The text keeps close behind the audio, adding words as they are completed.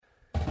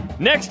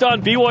Next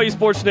on BYU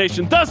Sports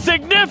Nation, the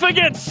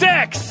significant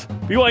six.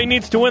 BYU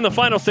needs to win the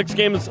final 6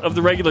 games of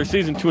the regular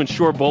season to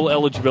ensure bowl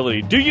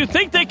eligibility. Do you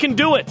think they can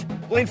do it?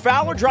 Blaine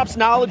Fowler drops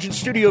knowledge in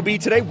Studio B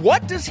today.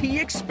 What does he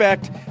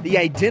expect the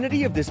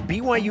identity of this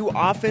BYU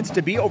offense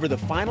to be over the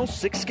final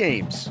 6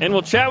 games? And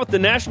we'll chat with the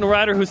national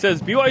writer who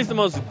says BYU is the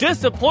most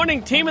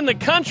disappointing team in the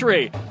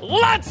country.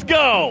 Let's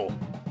go!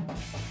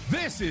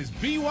 This is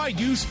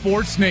BYU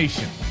Sports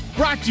Nation,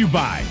 brought to you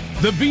by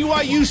The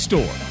BYU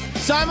Store.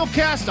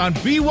 Simulcast on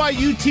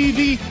BYU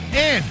TV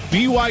and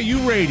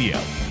BYU Radio.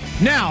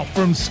 Now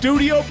from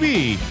Studio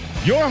B,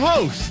 your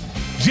hosts,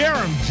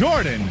 Jerem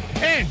Jordan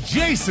and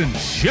Jason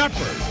Shepard.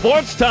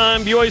 Sports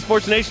time. BYU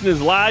Sports Nation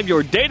is live.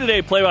 Your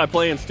day-to-day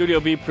play-by-play in Studio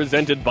B,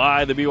 presented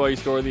by the BYU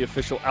Store, the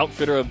official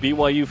outfitter of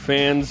BYU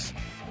fans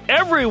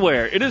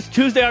everywhere. It is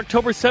Tuesday,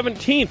 October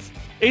 17th,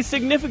 a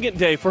significant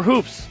day for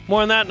hoops.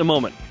 More on that in a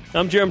moment.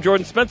 I'm Jerem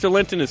Jordan. Spencer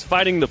Linton is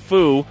fighting the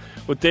foo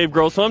with Dave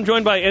Grohl, so I'm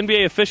joined by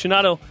NBA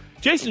aficionado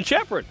Jason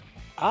Shepard.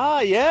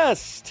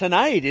 Yes.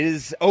 Tonight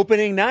is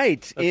opening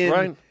night in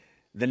right.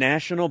 the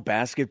National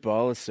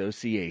Basketball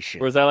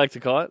Association. Or as I like to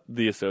call it,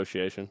 the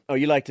association. Oh,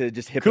 you like to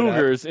just hip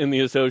Cougars it up? in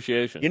the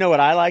association. You know what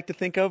I like to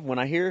think of when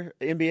I hear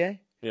NBA?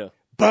 Yeah.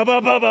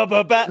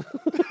 Ba-ba-ba-ba-ba-ba.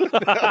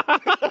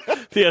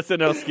 The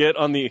SNL skit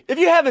on the... If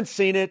you haven't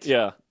seen it,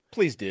 Yeah.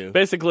 please do.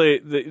 Basically,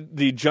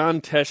 the John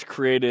Tesh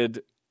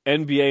created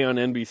NBA on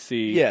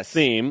NBC Yes.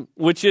 theme,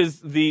 which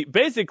is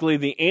basically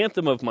the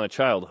anthem of my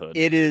childhood.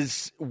 It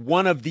is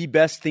one of the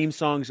best theme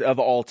songs of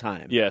all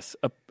time. Yes.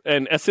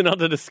 And SNL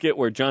did a skit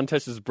where John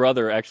Tesh's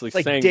brother actually It's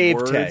like sang Dave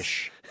words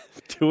Tesh.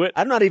 to it.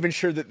 I'm not even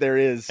sure that there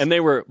is. And they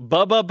were,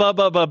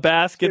 ba-ba-ba-ba-ba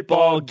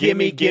basketball,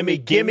 gimme, gimme,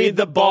 gimme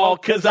the ball,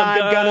 because I'm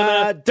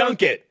gonna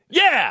dunk it.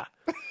 Yeah!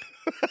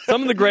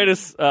 Some of the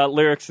greatest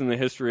lyrics in the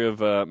history of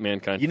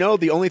mankind. You know,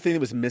 the only thing that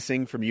was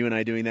missing from you and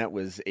I doing that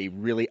was a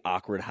really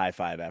awkward high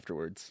five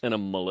afterwards. And a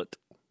mullet.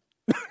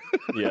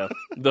 Yeah,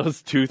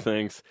 those two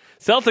things.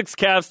 Celtics,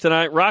 Cavs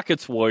tonight.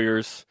 Rockets,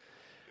 Warriors.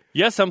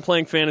 Yes, I'm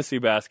playing fantasy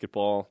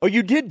basketball. Oh,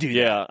 you did do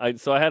Yeah,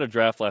 that? so I had a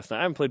draft last night.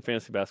 I haven't played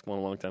fantasy basketball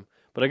in a long time.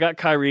 But I got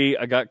Kyrie,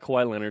 I got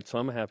Kawhi Leonard, so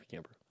I'm a happy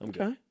camper. I'm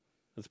good. Okay.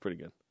 That's pretty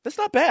good. That's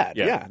not bad.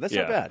 Yeah, that's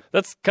not bad.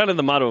 That's kind of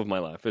the motto of my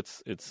life.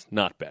 It's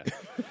not bad.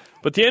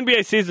 But the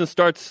NBA season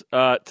starts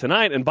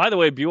tonight. And by the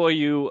way,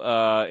 BYU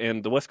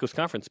and the West Coast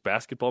Conference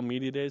Basketball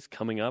Media Days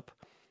coming up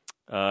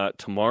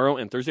tomorrow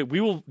and Thursday.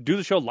 We will do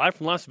the show live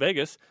from Las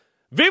Vegas.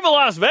 Viva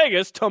Las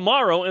Vegas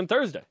tomorrow and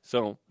Thursday.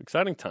 So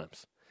exciting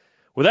times.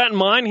 With that in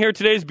mind, here are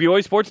today's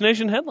BYU Sports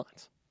Nation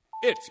headlines.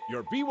 It's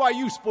your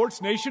BYU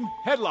Sports Nation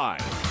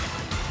headline.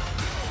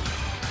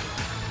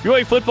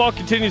 BYU football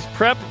continues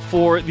prep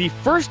for the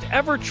first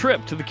ever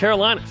trip to the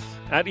Carolinas.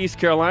 At East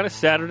Carolina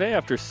Saturday,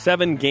 after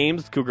 7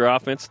 games, the Cougar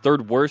offense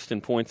third worst in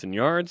points and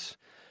yards.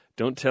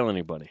 Don't tell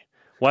anybody.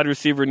 Wide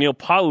receiver Neil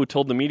Pau'u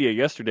told the media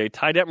yesterday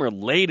Ty Detmer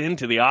laid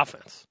into the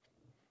offense.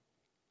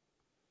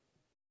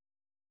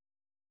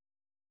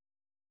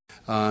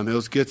 It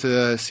was good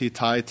to see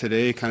Ty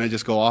today kind of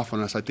just go off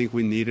on us. I think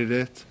we needed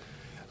it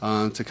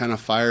to kind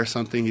of fire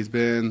something.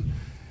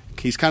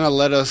 He's kind of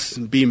let us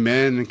be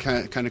men and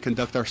kind of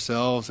conduct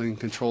ourselves and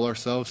control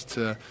ourselves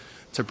to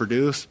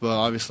produce. But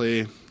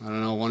obviously, I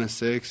don't know,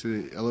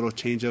 1-6, a little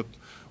changeup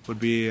would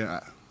be,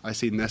 I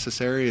see,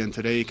 necessary. And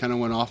today he kind of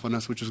went off on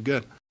us, which was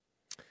good.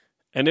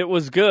 And it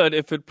was good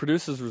if it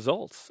produces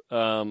results.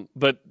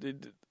 But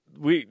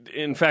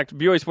in fact,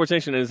 BYU Sports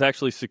Nation has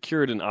actually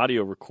secured an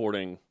audio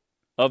recording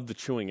of the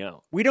chewing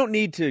out. We don't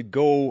need to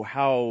go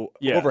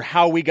over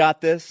how we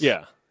got this.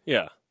 Yeah.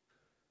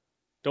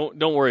 Don't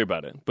worry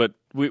about it. But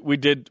we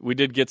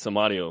did get some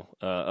audio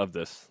of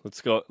this.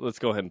 Let's go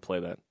ahead and play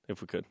that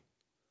if we could.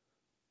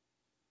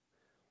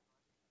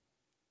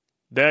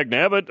 Dag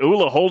nabbit,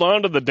 Ula, hold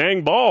on to the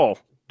dang ball.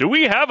 Do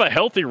we have a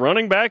healthy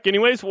running back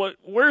anyways?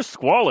 Where's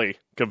Squally?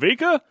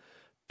 Kavika?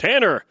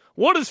 Tanner,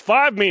 what does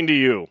 5 mean to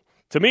you?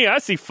 To me, I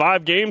see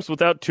 5 games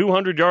without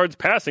 200 yards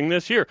passing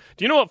this year.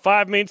 Do you know what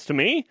 5 means to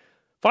me?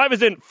 5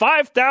 is in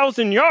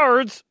 5,000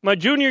 yards my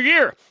junior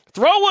year.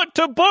 Throw it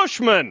to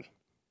Bushman.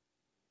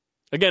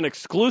 Again,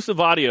 exclusive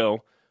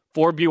audio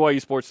for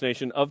BYU Sports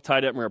Nation of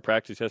Ty Detmer at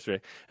practice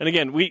yesterday. And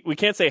again, we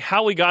can't say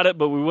how we got it,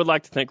 but we would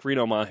like to thank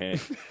Reno Mahe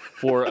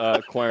for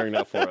acquiring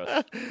that for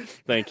us.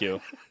 Thank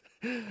you.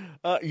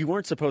 You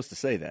weren't supposed to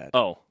say that.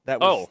 Oh. That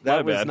was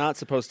bad. not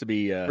supposed to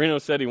be Reno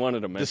said he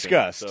wanted to mention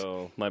discussed.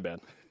 So my bad.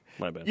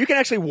 You can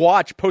actually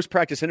watch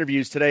post-practice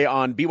interviews today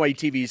on BYU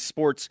TV's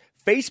sports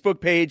Facebook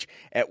page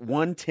at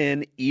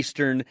 1:10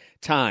 Eastern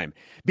Time.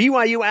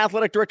 BYU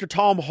Athletic Director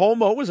Tom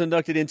Holmoe was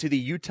inducted into the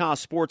Utah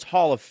Sports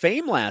Hall of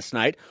Fame last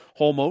night.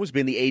 Holmoe has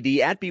been the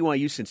AD at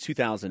BYU since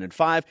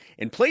 2005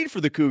 and played for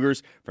the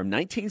Cougars from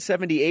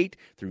 1978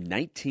 through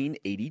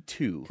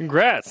 1982.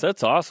 Congrats.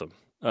 That's awesome.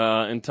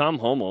 And Tom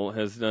Holmoe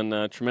has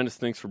done tremendous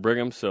things for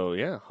Brigham. So,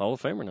 yeah, Hall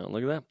of Famer now.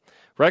 Look at that.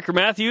 Riker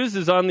Matthews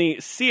is on the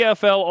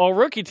CFL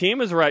All-Rookie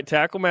team as a right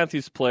tackle.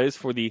 Matthews plays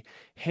for the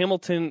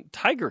Hamilton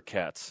Tiger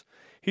Cats.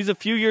 He's a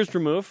few years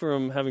removed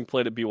from having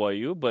played at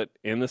BYU, but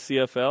in the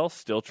CFL,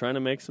 still trying to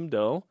make some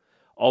dough,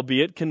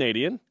 albeit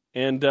Canadian.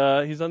 and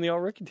he's on the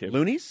all-rookie team.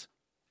 Loonies?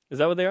 Is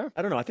that what they are?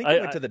 I don't know. I think he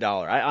went to the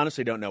dollar. I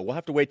honestly don't know. We'll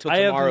have to wait till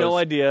I tomorrow. have no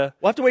idea.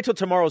 We'll have to wait till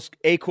tomorrow's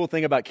A Cool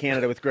Thing About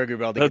Canada with Gregory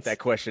Bell to get that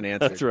question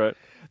answered. That's right.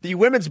 The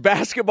women's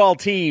basketball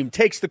team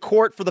takes the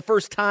court for the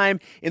first time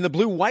in the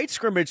blue-white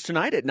scrimmage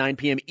tonight at 9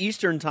 p.m.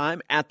 Eastern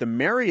Time at the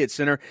Marriott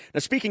Center. Now,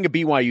 speaking of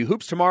BYU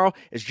hoops, tomorrow,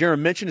 as Jerem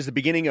mentioned, is the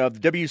beginning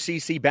of the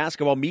WCC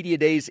Basketball Media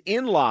Days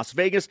in Las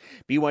Vegas.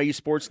 BYU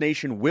Sports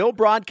Nation will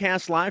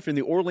broadcast live from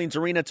the Orleans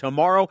Arena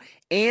tomorrow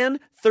and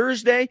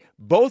Thursday,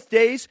 both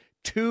days.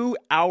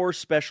 2-hour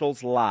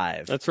specials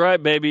live. That's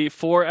right, baby.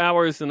 4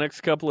 hours the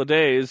next couple of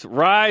days.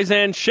 Rise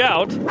and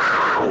shout.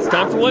 It's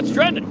time for What's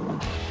Trending.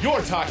 You're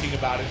talking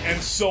about it,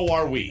 and so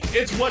are we.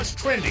 It's What's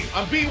Trending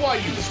on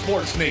BYU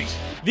Sports Nation.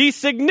 The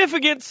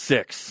Significant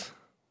Six.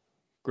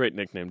 Great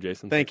nickname,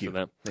 Jason. Thank you. For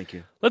that. Thank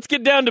you. Let's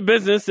get down to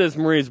business, as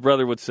Marie's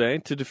brother would say,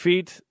 to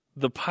defeat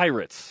the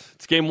Pirates.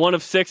 It's game 1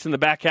 of 6 in the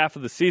back half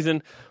of the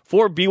season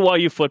for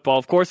BYU football.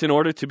 Of course, in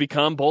order to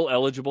become bowl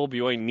eligible,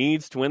 BYU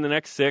needs to win the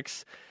next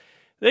 6.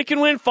 They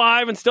can win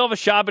 5 and still have a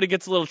shot, but it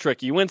gets a little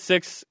tricky. You win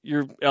 6,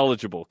 you're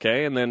eligible,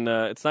 okay? And then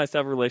it's nice to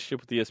have a relationship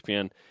with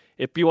ESPN.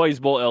 If BYU's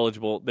bowl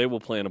eligible, they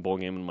will play in a bowl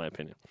game, in my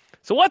opinion.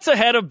 So what's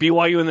ahead of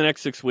BYU in the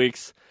next 6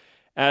 weeks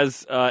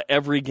as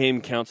every game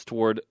counts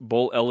toward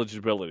bowl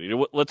eligibility?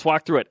 Let's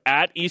walk through it.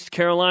 At East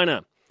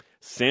Carolina,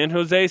 San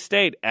Jose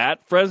State,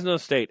 at Fresno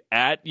State,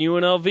 at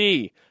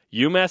UNLV,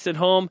 UMass at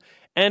home,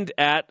 and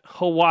at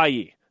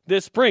Hawaii.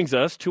 This brings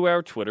us to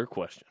our Twitter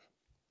question.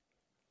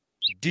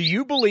 Do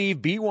you believe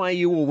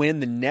BYU will win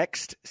the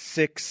next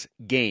 6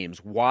 games?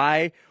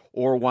 Why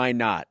or why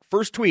not?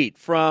 First tweet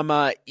from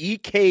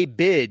EK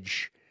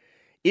Bidge.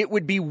 It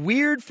would be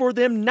weird for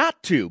them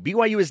not to.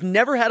 BYU has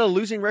never had a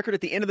losing record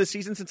at the end of the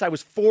season since I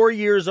was 4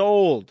 years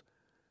old.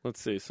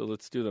 Let's see. So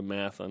let's do the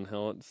math on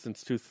how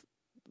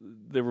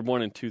they were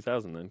born in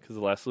 2000 then, because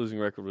the last losing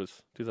record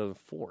was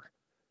 2004.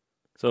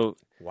 So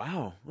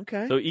wow.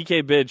 Okay. So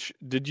EK Bidge,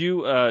 did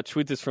you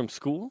tweet this from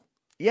school?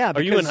 Yeah,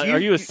 are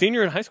you a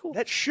senior in high school?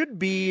 That should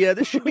be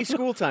this should be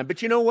school time.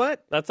 But you know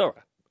what? That's all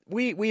right.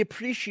 We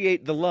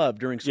appreciate the love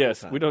during school time.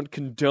 Yes, we don't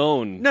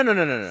condone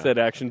no. said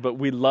action, but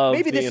we love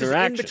Maybe the this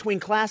interaction. is in between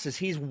classes.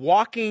 He's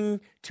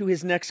walking to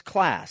his next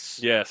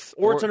class. Yes.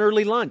 Or it's an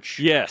early lunch.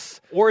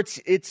 Yes. Or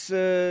it's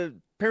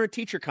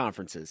parent-teacher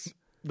conferences.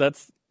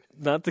 That's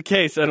not the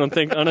case, I don't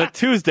think, on a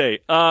Tuesday.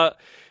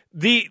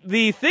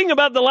 The thing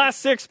about the last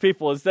 6,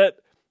 people, is that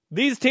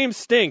these teams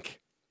stink.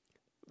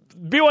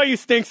 BYU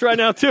stinks right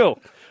now, too.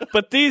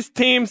 But these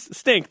teams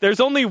stink. There's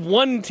only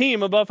one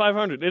team above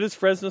 500. It is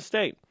Fresno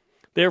State.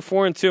 They're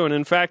 4-2. And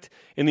in fact,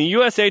 in the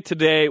USA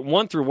Today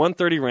 1 through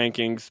 130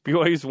 rankings,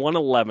 BYU's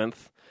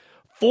 111th.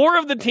 4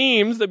 of the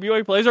teams that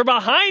BYU plays are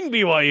behind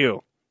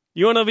BYU.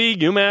 UNLV,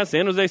 UMass,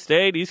 San Jose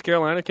State, East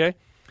Carolina, okay.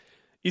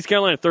 East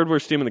Carolina, 3rd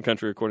worst team in the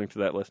country, according to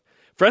that list.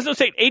 Fresno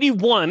State,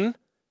 81.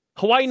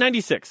 Hawaii,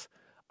 96.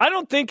 I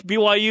don't think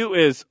BYU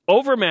is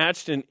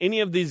overmatched in any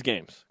of these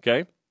games,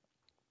 okay?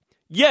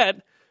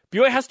 Yet,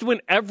 BYU has to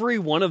win every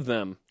one of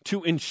them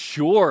to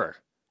ensure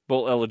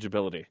bowl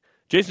eligibility.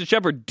 Jason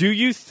Shepard, do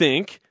you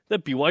think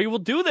that BYU will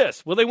do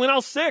this? Will they win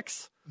all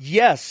 6?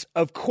 Yes,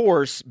 of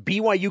course,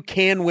 BYU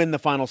can win the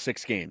final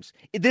 6 games.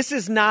 This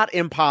is not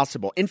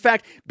impossible. In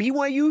fact,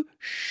 BYU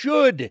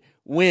should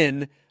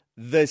win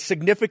the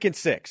significant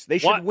 6. They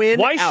should win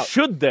Why out.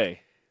 Should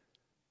they?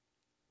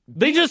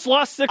 They just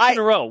lost 6 in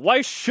a row.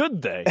 Why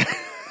should they?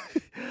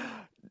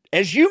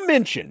 As you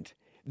mentioned,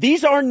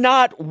 these are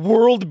not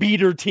world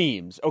beater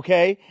teams,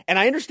 okay? And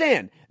I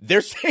understand.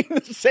 They're saying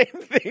the same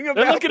thing about...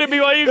 They're looking at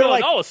BYU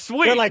going, oh,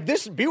 sweet. They're like,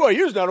 this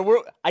BYU's not a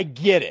world... I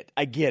get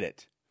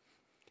it.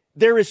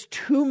 There is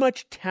too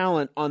much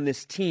talent on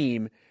this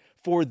team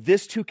for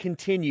this to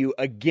continue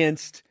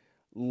against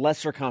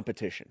lesser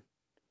competition.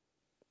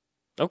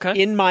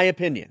 Okay. In my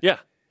opinion. Yeah.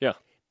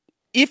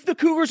 If the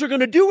Cougars are going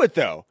to do it,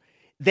 though,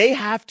 they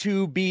have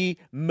to be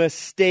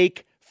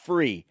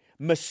mistake-free.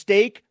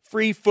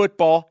 Mistake-free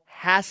football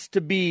has to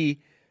be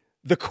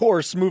the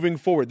course moving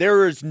forward.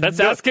 That's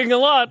asking a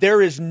lot.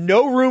 There is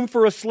no room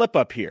for a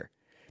slip-up here.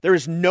 There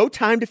is no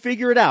time to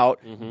figure it out.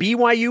 Mm-hmm.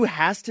 BYU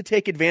has to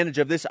take advantage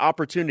of this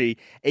opportunity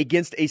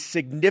against a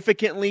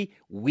significantly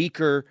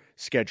weaker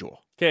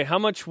schedule. Okay, how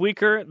much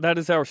weaker? That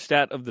is our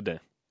stat of the day.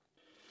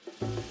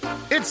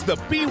 It's the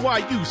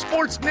BYU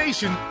Sports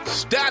Nation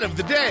stat of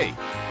the day.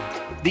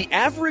 The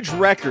average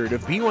record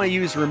of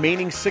BYU's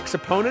remaining 6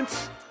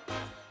 opponents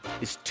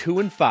is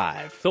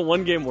 2-5. So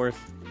one game worse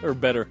or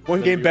better.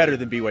 One game better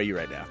than BYU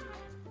right now.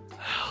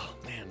 Oh,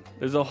 man.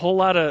 There's a whole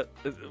lot of...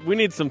 We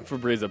need some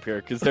Febreze up here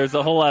because there's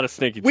a whole lot of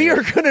snaky teams. We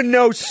are going to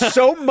know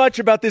so much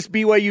about this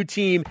BYU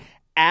team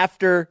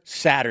after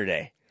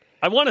Saturday.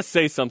 I want to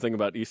say something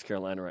about East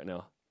Carolina right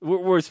now.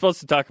 We're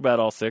supposed to talk about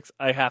all 6.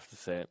 I have to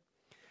say it.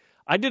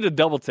 I did a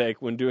double take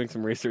when doing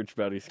some research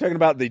about East Carolina. Talking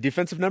about the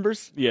defensive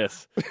numbers?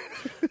 Yes.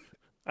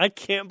 I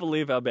can't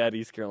believe how bad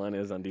East Carolina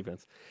is on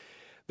defense.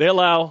 They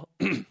allow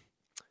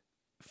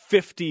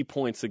 50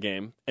 points a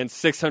game and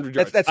 600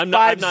 yards. That's I'm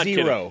not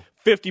kidding.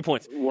 50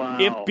 points. Wow.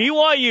 If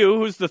BYU,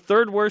 who's the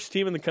 3rd worst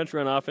team in the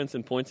country on offense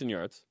in points and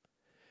yards,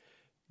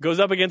 goes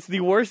up against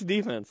the worst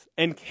defense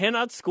and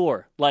cannot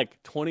score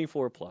like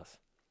 24+.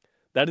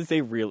 That is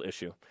a real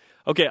issue.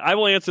 Okay, I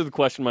will answer the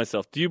question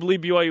myself. Do you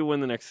believe BYU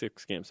win the next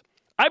 6 games?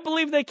 I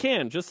believe they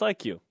can, just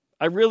like you.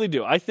 I really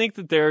do. I think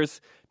that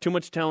there's too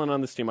much talent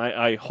on this team.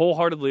 I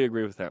wholeheartedly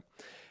agree with that.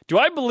 Do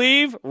I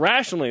believe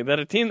rationally that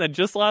a team that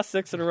just lost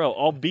 6 in a row,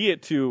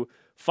 albeit to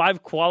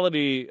 5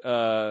 quality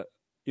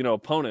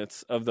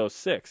opponents of those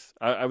 6,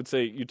 I would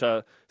say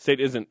Utah State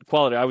isn't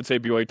quality. I would say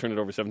BYU turned it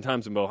over 7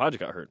 times and Bo Hodge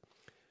got hurt.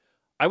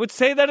 I would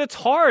say that it's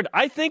hard.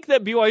 I think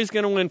that BYU is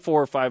going to win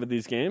 4 or 5 of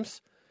these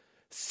games.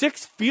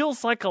 6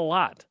 feels like a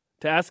lot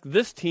to ask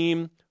this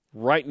team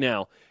right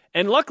now.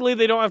 And luckily,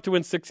 they don't have to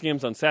win 6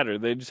 games on Saturday.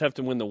 They just have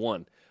to win the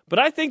 1. But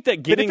I think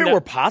that getting But if it were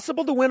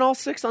possible to win all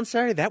 6 on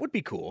Saturday, that would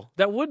be cool.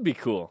 That would be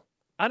cool.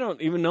 I don't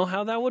even know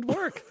how that would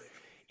work.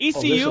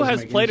 ECU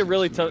has played a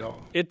really tough.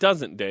 It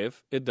doesn't,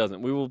 Dave. It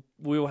doesn't. We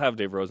will have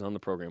Dave Rose on the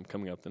program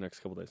coming up the next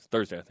couple days.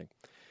 Thursday, I think.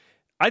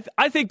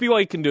 I think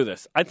BYU can do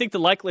this. I think the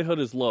likelihood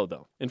is low,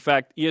 though. In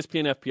fact,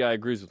 ESPN FPI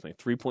agrees with me.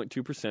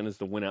 3.2% is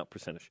the win-out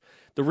percentage.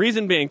 The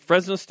reason being,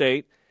 Fresno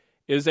State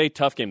is a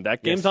tough game.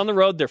 That game's on the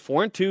road. They're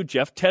 4-2.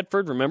 Jeff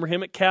Tedford, remember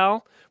him at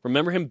Cal?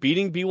 Remember him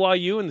beating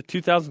BYU in the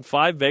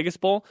 2005 Vegas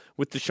Bowl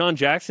with Deshaun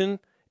Jackson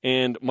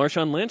and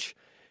Marshawn Lynch?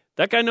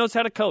 That guy knows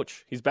how to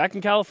coach. He's back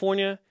in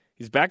California.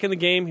 He's back in the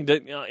game. He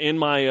did, in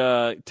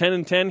my 10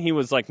 and 10, he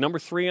was like number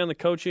 3 on the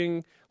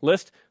coaching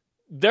list.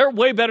 They're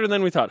way better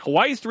than we thought.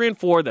 Hawaii's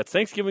 3-4. That's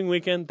Thanksgiving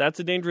weekend. That's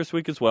a dangerous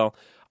week as well.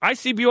 I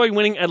see BYU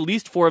winning at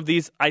least 4 of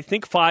these. I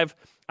think 5.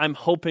 I'm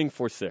hoping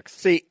for 6.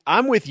 See,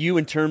 I'm with you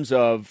in terms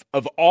of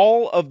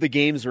all of the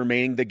games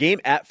remaining. The game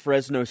at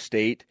Fresno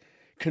State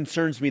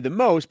concerns me the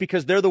most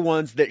because they're the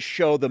ones that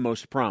show the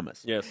most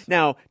promise. Yes.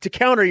 Now, to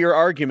counter your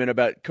argument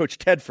about Coach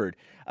Tedford,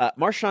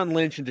 Marshawn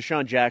Lynch and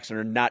Deshaun Jackson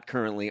are not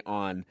currently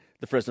on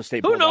the Fresno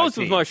State Who Bulldog knows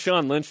team. with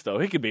Marshawn Lynch, though?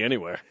 He could be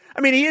anywhere.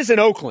 I mean, he is in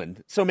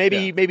Oakland, so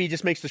maybe he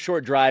just makes the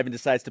short drive and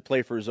decides to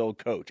play for his old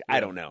coach. Yeah. I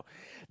don't know.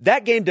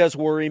 That game does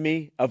worry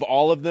me of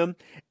all of them.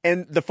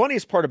 And the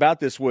funniest part about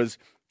this was,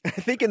 I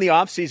think in the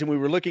offseason we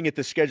were looking at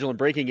the schedule and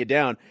breaking it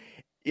down.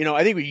 You know,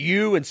 I think with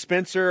you and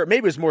Spencer, maybe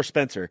it was more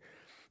Spencer,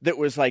 that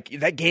was like,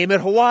 that game at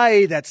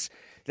Hawaii,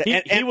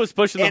 he was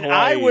pushing the Hawaii and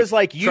I was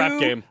like, trap you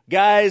game.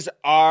 Guys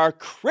are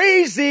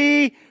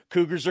crazy.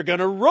 Cougars are going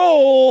to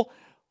roll.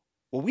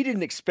 Well, we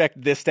didn't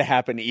expect this to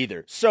happen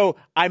either. So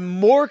I'm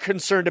more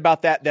concerned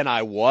about that than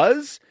I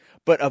was.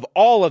 But of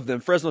all of them,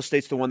 Fresno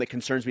State's the one that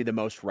concerns me the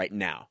most right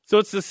now. So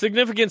it's a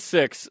significant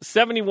 6.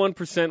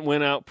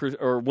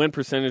 71% win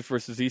percentage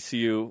versus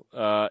ECU.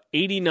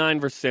 89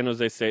 versus San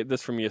Jose State.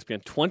 This from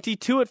ESPN.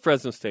 22 at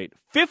Fresno State.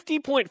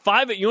 50.5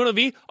 at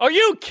UNLV. Are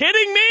you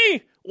kidding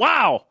me?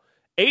 Wow.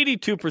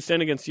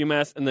 82% against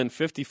UMass, and then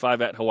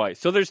 55 at Hawaii.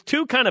 So there's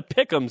 2 kind of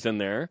pick'ems in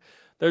there.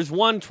 There's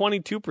one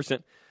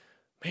 22%.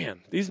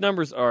 Man, these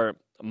numbers are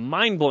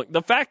mind-blowing.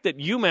 The fact that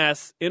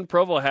UMass in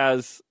Provo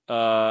has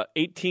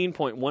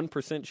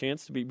 18.1%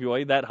 chance to beat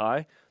BYU that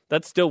high,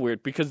 that's still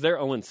weird because they're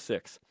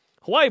 0-6.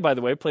 Hawaii, by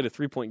the way, played a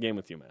 3-point game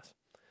with UMass.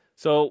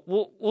 So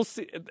we'll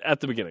see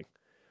at the beginning.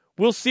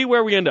 We'll see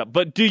where we end up.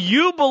 But do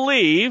you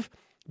believe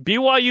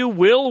BYU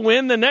will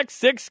win the next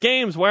 6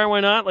 games? Why or why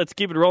not? Let's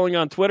keep it rolling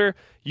on Twitter.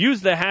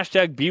 Use the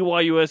hashtag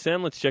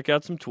BYUSN. Let's check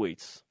out some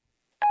tweets.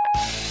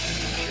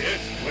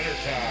 It's Twitter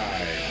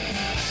time.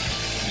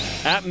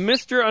 At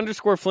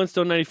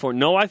Mr_Flintstone94.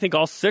 No, I think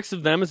all 6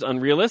 of them is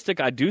unrealistic.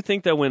 I do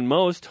think they'll win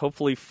most,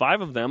 hopefully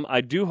 5 of them. I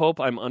do hope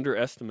I'm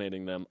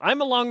underestimating them. I'm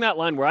along that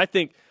line where I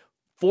think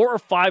 4 or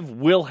 5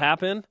 will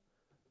happen.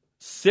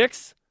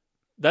 6,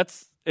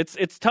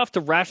 it's tough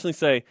to rationally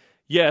say,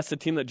 yes, a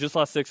team that just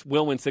lost 6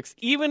 will win 6,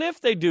 even if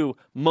they do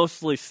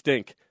mostly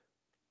stink.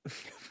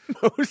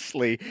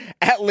 Mostly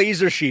at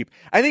Laser Sheep.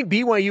 I think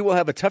BYU will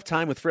have a tough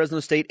time with Fresno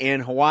State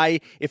and Hawaii.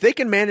 If they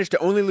can manage to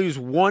only lose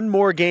 1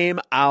 more game,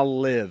 I'll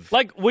live.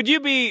 Like, would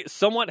you be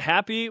somewhat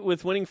happy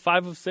with winning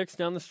 5 of 6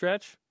 down the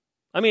stretch?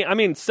 I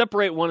mean,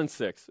 separate 1 and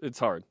 6. It's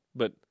hard,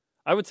 but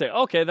I would say,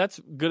 okay, that's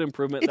good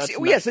improvement.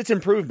 Yes, it's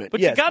improvement.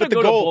 But yes, you got to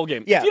go to a bowl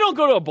game. Yeah. If you don't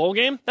go to a bowl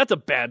game, that's a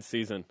bad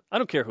season. I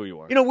don't care who you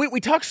are. You know,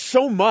 we talk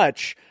so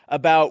much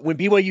about when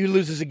BYU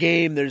loses a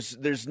game,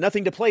 there's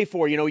nothing to play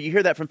for. You know, you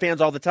hear that from fans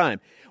all the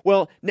time.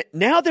 Well,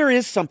 now there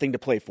is something to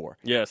play for.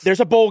 Yes.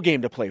 There's a bowl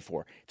game to play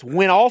for. It's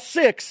win all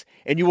 6,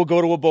 and you will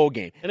go to a bowl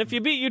game. And if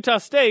you beat Utah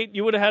State,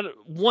 you would have had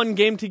 1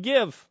 game to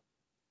give.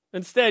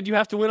 Instead, you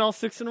have to win all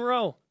 6 in a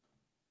row.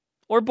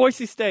 Or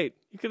Boise State.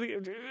 You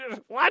could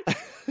what?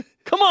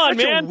 Come on,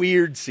 Such man. A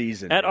weird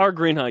season. At our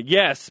Green High.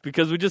 Yes,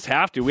 because we just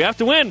have to. We have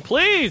to win,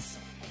 please.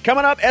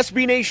 Coming up,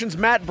 SB Nation's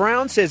Matt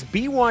Brown says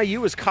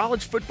BYU is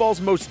college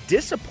football's most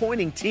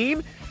disappointing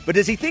team, but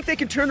does he think they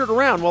can turn it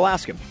around? We'll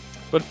ask him.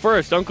 But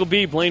first, Uncle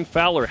B, Blaine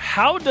Fowler,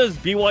 how does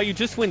BYU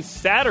just win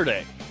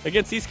Saturday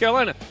against East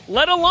Carolina,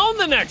 let alone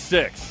the next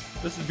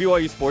 6? This is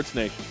BYU Sports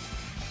Nation.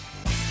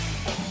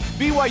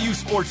 BYU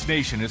Sports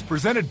Nation is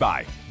presented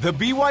by The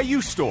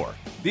BYU Store,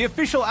 the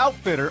official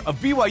outfitter of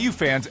BYU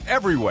fans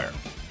everywhere.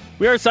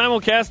 We are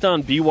simulcast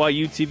on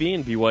BYU TV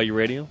and BYU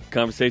Radio.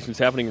 Conversations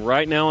happening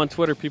right now on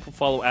Twitter. People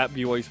follow at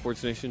BYU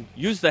Sports Nation.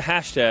 Use the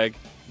hashtag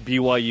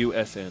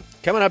BYUSN.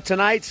 Coming up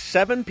tonight,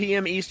 7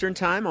 p.m. Eastern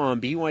Time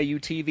on BYU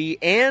TV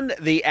and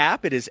the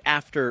app. It is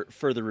After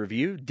Further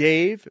Review.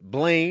 Dave,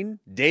 Blaine,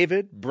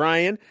 David,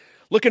 Brian,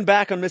 looking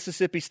back on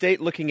Mississippi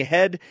State, looking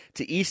ahead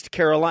to East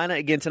Carolina.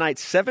 Again tonight,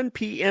 7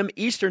 p.m.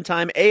 Eastern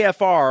Time,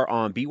 AFR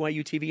on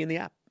BYU TV and the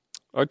app.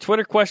 Our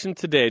Twitter question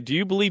today, do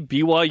you believe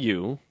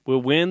BYU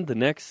will win the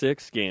next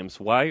 6 games?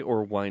 Why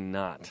or why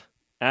not?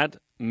 At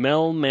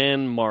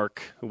Melman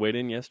Mark, who weighed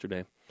in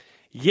yesterday.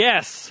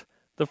 Yes,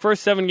 the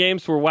first 7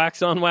 games were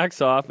wax on,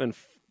 wax off, and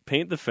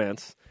paint the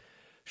fence.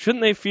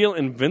 Shouldn't they feel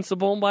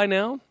invincible by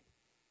now?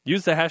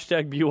 Use the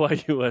hashtag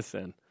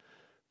BYUSN.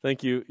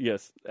 Thank you.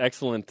 Yes,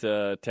 excellent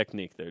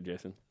technique there,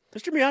 Jason.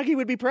 Mr. Miyagi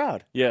would be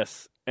proud.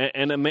 Yes,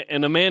 and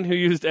a man who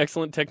used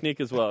excellent technique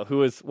as well,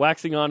 who is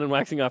waxing on and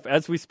waxing off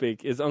as we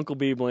speak, is Uncle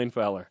B, Blaine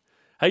Fowler.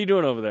 How you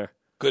doing over there?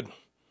 Good.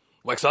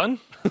 Wax on,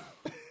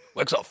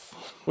 wax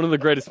off. One of the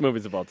greatest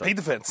movies of all time. Paint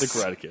the fence. The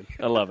Karate Kid.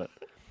 I love it.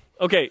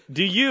 Okay,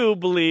 do you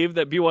believe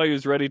that BYU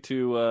is ready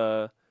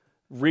to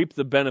reap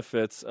the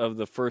benefits of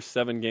the first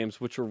 7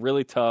 games, which were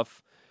really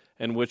tough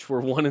and which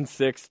were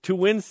 1-6, to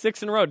win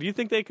 6 in a row? Do you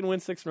think they can win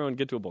 6 in a row and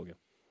get to a bowl game?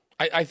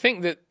 I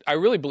think that I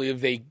really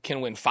believe they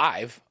can win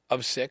 5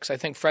 of 6. I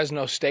think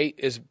Fresno State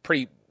is a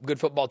pretty good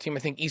football team. I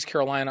think East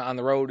Carolina on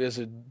the road is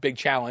a big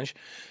challenge,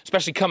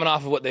 especially coming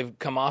off of what they've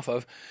come off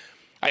of.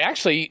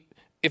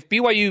 If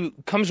BYU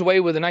comes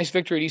away with a nice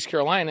victory at East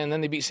Carolina and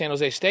then they beat San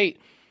Jose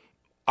State,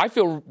 I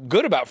feel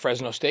good about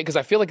Fresno State because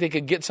I feel like they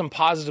could get some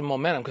positive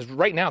momentum because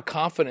right now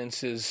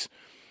confidence is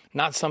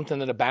not something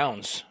that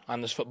abounds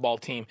on this football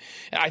team.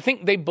 And I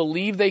think they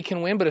believe they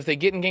can win, but if they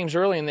get in games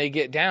early and they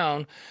get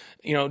down,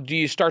 do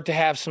you start to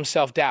have some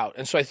self-doubt?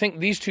 And so I think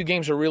these 2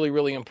 games are really,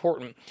 really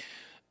important.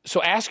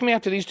 So ask me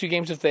after these 2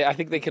 games if I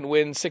think they can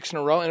win 6 in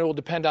a row, and it will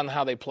depend on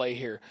how they play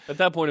here. At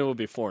that point, it will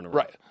be 4 in a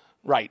row.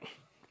 Right.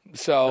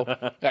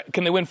 So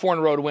can they win 4 in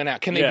a row to win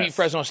out? Can they beat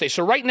Fresno State?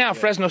 So right now,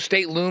 Fresno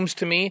State looms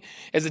to me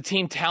as a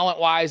team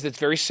talent-wise that's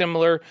very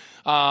similar,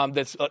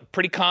 that's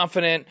pretty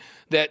confident,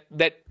 that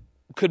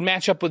could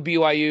match up with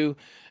BYU,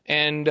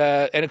 and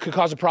it could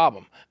cause a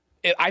problem.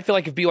 I feel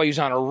like if BYU's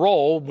on a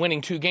roll,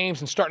 winning 2 games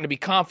and starting to be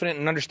confident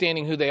and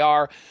understanding who they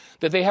are,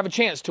 that they have a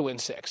chance to win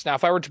 6. Now,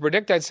 if I were to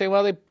predict, I'd say,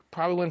 well, they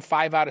probably win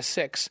 5 out of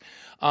 6.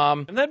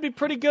 And that'd be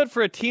pretty good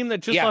for a team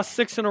that just lost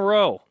 6 in a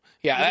row.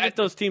 Yeah,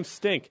 those teams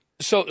stink.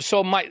 So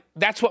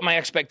that's what my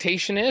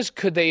expectation is.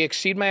 Could they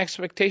exceed my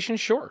expectation?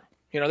 Sure.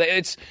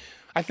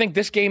 I think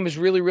this game is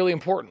really, really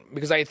important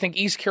because I think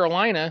East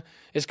Carolina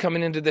is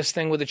coming into this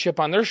thing with a chip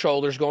on their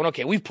shoulders going,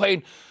 okay, we've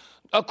played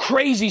a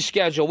crazy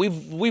schedule.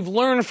 We've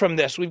learned from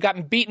this. We've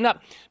gotten beaten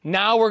up.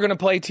 Now we're going to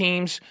play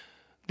teams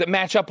that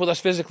match up with us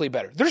physically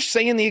better. They're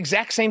saying the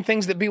exact same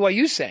things that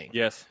BYU's saying.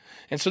 Yes.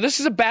 And so this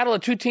is a battle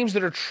of 2 teams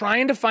that are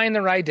trying to find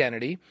their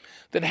identity,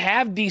 that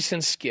have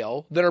decent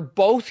skill, that are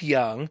both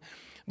young.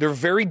 They're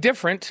very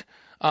different,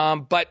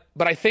 but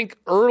I think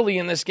early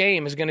in this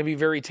game is going to be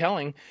very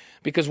telling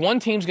because one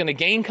team's going to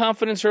gain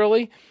confidence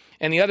early,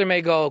 and the other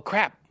may go,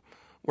 crap,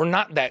 we're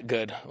not that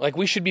good. Like,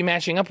 we should be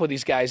matching up with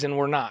these guys, and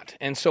we're not.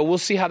 And so we'll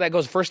see how that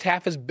goes. First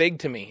half is big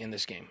to me in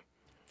this game.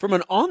 From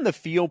an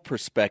on-the-field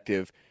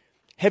perspective,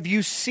 have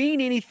you seen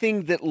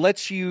anything that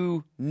lets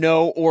you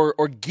know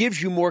or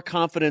gives you more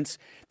confidence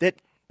that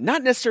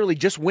not necessarily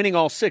just winning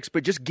all 6,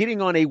 but just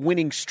getting on a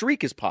winning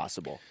streak is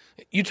possible?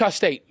 Utah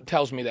State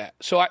tells me that.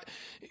 So I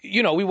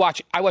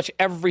watch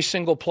every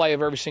single play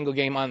of every single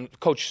game on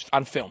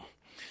film.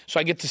 So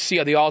I get to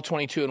see the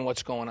all-22 and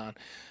what's going on.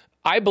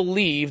 I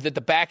believe that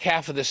the back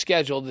half of the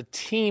schedule, the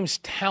team's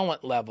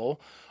talent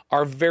level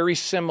are very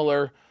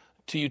similar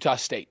to Utah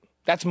State.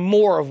 That's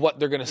more of what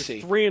they're going to see.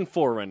 3 and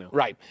 4 right now.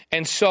 Right.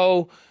 And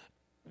so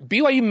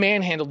BYU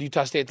manhandled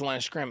Utah State at the line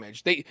of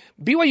scrimmage.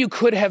 BYU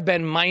could have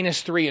been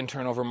 -3 in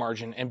turnover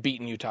margin and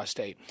beaten Utah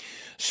State.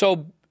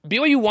 So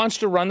BYU wants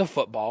to run the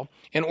football.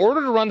 In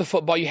order to run the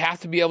football, you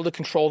have to be able to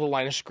control the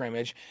line of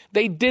scrimmage.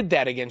 They did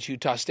that against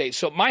Utah State.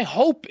 So my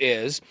hope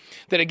is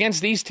that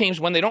against these teams,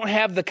 when they don't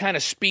have the kind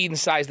of speed and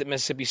size that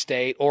Mississippi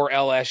State or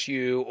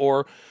LSU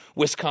or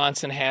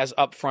Wisconsin has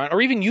up front,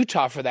 or even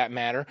Utah for that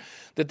matter,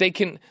 that they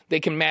can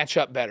match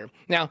up better.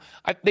 Now,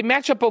 they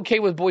match up okay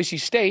with Boise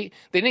State.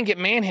 They didn't get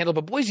manhandled,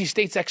 but Boise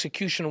State's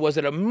execution was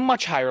at a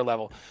much higher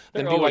level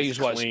than BYU's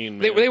was. Clean,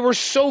 they were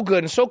so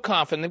good and so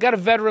confident. They've got a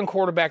veteran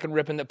quarterback in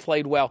Rippon that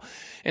played well.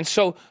 And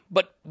so,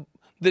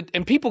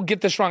 and people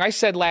get this wrong. I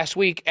said last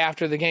week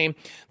after the game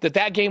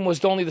that game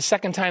was only the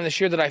second time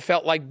this year that I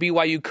felt like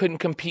BYU couldn't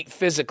compete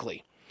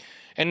physically.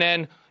 And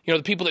then,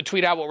 the people that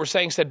tweet out what we're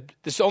saying said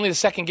this is only the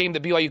second game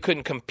that BYU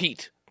couldn't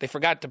compete. They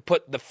forgot to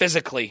put the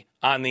physically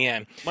on the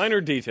end. Minor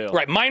detail.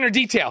 Right, minor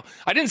detail.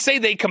 I didn't say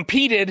they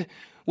competed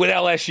with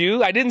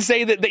LSU. I didn't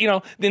say that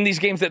in these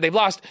games that they've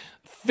lost.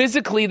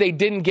 Physically, they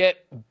didn't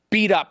get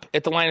beat up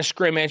at the line of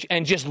scrimmage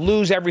and just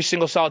lose every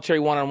single solitary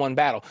one-on-one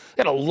battle.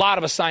 They had a lot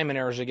of assignment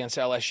errors against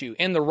LSU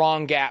in the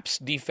wrong gaps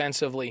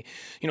defensively,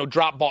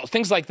 drop balls,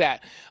 things like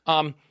that.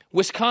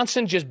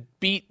 Wisconsin just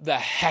beat the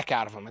heck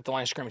out of them at the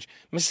line of scrimmage.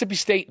 Mississippi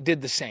State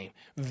did the same.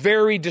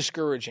 Very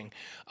discouraging.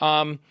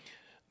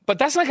 But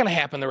that's not going to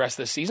happen the rest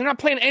of the season. They're not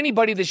playing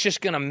anybody that's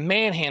just going to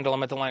manhandle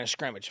them at the line of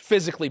scrimmage,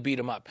 physically beat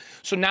them up.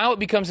 So now it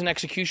becomes an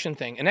execution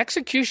thing. And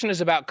execution is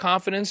about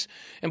confidence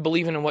and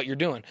believing in what you're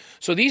doing.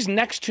 So these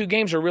next 2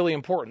 games are really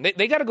important.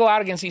 They got to go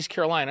out against East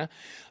Carolina.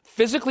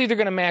 Physically, they're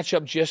going to match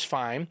up just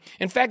fine.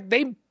 In fact,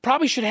 they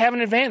probably should have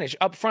an advantage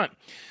up front.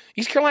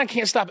 East Carolina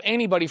can't stop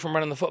anybody from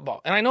running the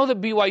football. And I know that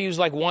BYU is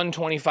like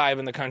 125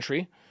 in the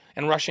country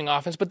and rushing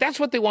offense, but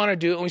that's what they want to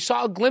do. And we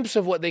saw a glimpse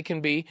of what they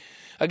can be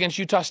against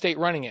Utah State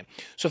running it.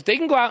 So if they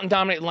can go out and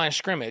dominate the line of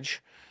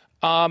scrimmage,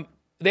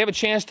 they have a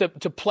chance to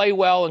play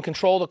well and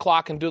control the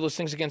clock and do those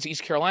things against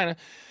East Carolina.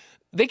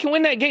 They can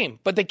win that game,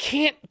 but they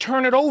can't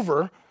turn it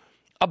over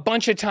a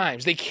bunch of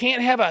times. They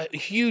can't have a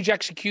huge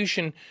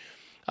execution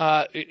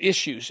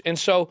issues. And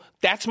so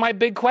that's my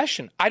big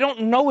question. I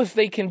don't know if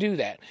they can do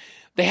that.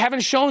 They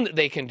haven't shown that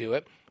they can do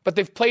it, but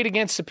they've played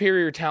against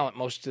superior talent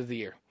most of the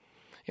year.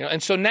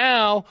 And so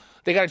now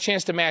they got a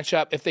chance to match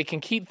up. If they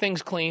can keep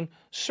things clean,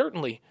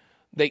 certainly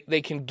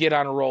they can get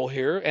on a roll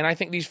here. And I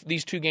think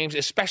these 2 games,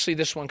 especially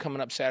this one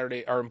coming up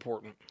Saturday, are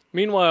important.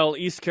 Meanwhile,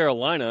 East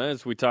Carolina,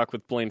 as we talk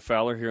with Blaine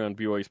Fowler here on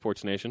BYU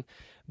Sports Nation,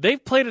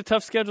 they've played a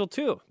tough schedule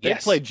too. They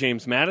played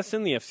James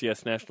Madison, the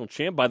FCS national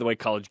champ. By the way,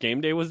 College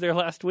Game Day was there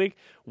last week.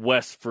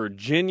 West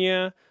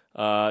Virginia,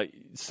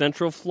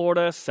 Central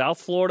Florida, South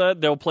Florida.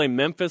 They'll play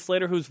Memphis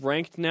later, who's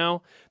ranked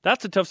now.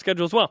 That's a tough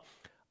schedule as well.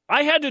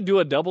 I had to do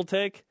a double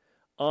take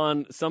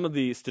on some of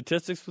the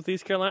statistics with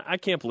East Carolina. I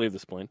can't believe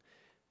this, Blaine.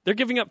 They're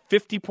giving up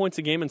 50 points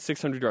a game and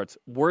 600 yards.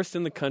 Worst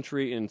in the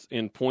country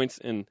in points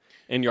and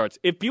yards.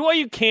 If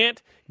BYU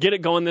can't get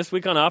it going this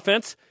week on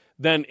offense,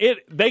 then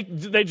they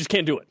just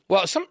can't do it.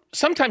 Well,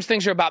 sometimes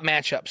things are about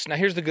matchups. Now,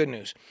 here's the good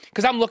news.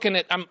 Because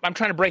I'm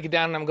trying to break it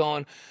down, and I'm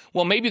going,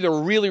 well, maybe they're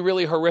really,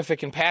 really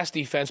horrific in pass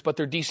defense, but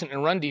they're decent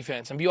in run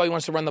defense. And BYU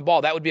wants to run the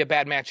ball. That would be a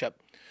bad matchup.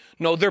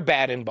 No, they're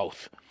bad in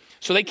both.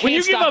 So they can't when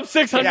you stop. give up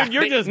 600,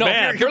 you're just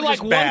bad. They're like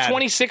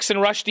 126th in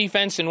rush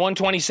defense and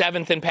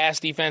 127th in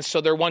pass defense,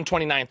 so they're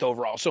 129th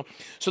overall. So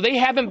they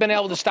haven't been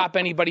able to stop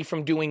anybody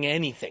from doing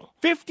anything.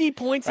 50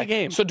 points a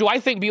game. So do I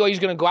think BYU is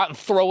going to go out and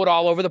throw it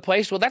all over the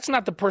place? Well, that's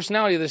not the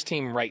personality of this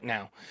team right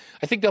now.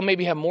 I think they'll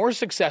maybe have more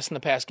success in the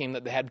past game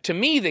that they had. To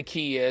me, the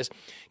key is,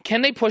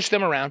 can they push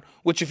them around?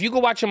 Which, if you go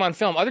watch them on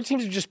film, other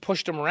teams have just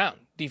pushed them around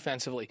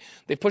defensively.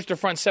 They've pushed their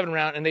front 7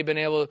 around, and they've been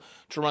able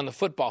to run the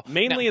football.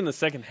 Mainly in the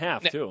second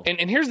half, too.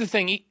 And here's the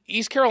thing.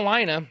 East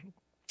Carolina,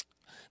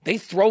 they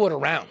throw it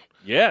around.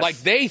 Yes. Like,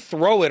 they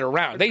throw it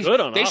around. They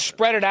offense.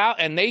 spread it out,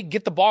 and they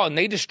get the ball, and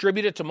they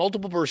distribute it to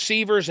multiple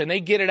receivers, and they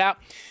get it out.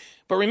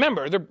 But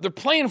remember, they're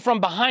playing from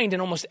behind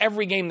in almost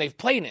every game they've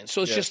played in.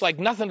 So it's just like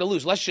nothing to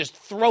lose. Let's just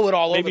throw it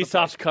all over the place. Maybe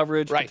soft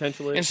coverage, right.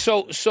 potentially. And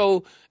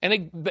so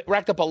they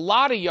racked up a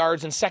lot of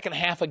yards in second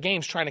half of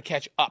games trying to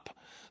catch up,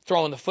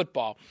 throwing the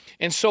football.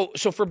 And so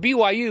for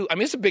BYU, I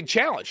mean, it's a big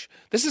challenge.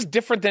 This is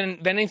different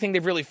than anything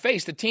they've really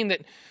faced. A team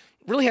that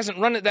really hasn't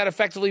run it that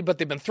effectively, but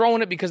they've been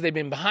throwing it because they've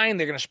been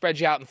behind. They're going to spread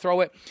you out and throw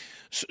it.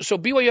 So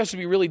BYU has to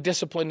be really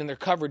disciplined in their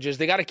coverages.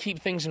 They got to keep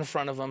things in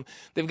front of them.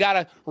 They've got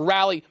to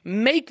rally,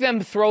 make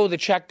them throw the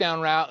check down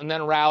route, and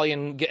then rally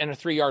and get in a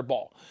 3-yard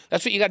ball.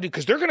 That's what you got to do,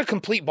 because they're going to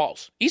complete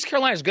balls. East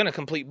Carolina is going to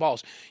complete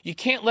balls. You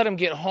can't let them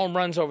get home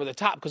runs over the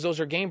top, because those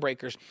are game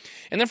breakers.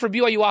 And then for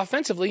BYU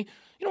offensively,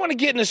 you don't want to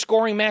get in a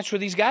scoring match with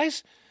these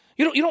guys.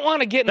 You don't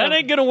want to get in that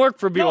ain't going to work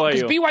for BYU. No,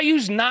 because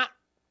BYU's not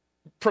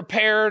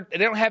prepared. They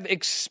don't have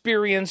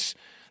experience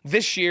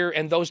this year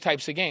in those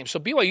types of games. So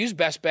BYU's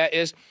best bet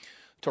is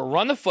to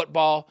run the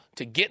football,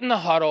 to get in the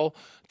huddle,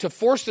 to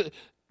force the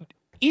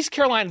East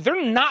Carolina.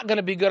 They're not going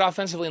to be good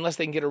offensively unless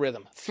they can get a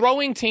rhythm.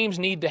 Throwing teams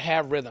need to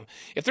have rhythm.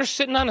 If they're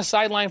sitting on the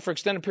sideline for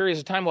extended periods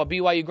of time while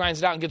BYU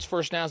grinds it out and gets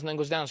first downs and then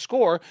goes down and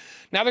score,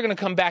 now they're going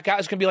to come back out.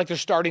 It's going to be like they're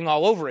starting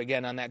all over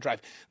again on that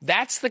drive.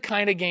 That's the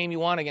kind of game you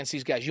want against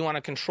these guys. You want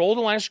to control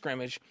the line of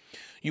scrimmage.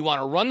 You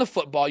want to run the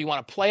football. You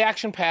want to play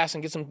action pass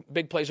and get some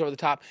big plays over the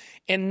top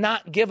and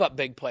not give up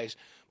big plays.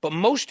 But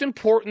most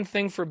important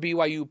thing for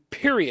BYU,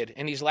 period,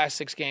 in these last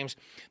 6 games,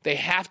 they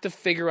have to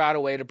figure out a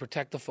way to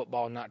protect the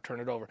football and not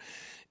turn it over.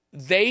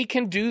 They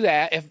can do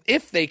that.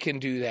 If they can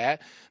do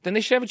that, then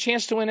they should have a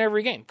chance to win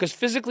every game, because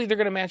physically they're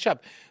going to match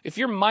up. If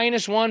you're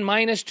 -1,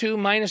 -2,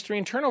 -3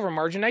 in turnover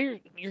margin, now you're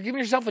giving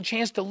yourself a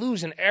chance to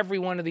lose in every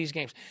one of these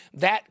games.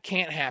 That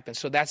can't happen,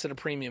 so that's at a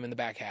premium in the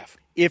back half.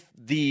 If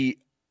the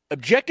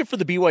objective for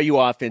the BYU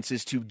offense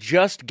is to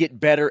just get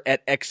better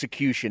at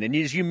execution, and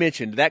as you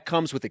mentioned, that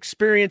comes with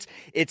experience.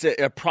 It's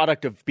a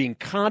product of being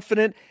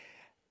confident.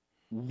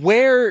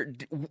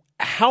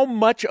 How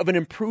much of an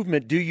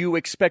improvement do you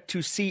expect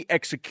to see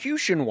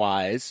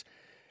execution-wise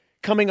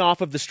coming off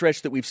of the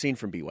stretch that we've seen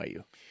from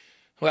BYU?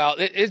 Well,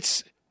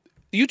 it's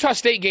the Utah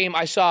State game.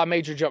 I saw a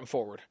major jump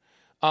forward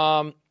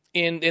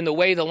in the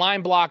way the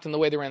line blocked and the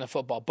way they ran the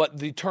football, but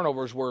the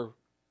turnovers were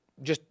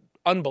just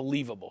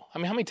unbelievable. I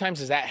mean, how many times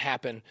does that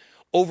happen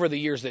over the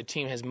years that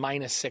team has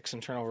 -6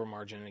 in turnover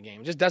margin in a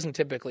game. It just doesn't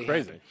typically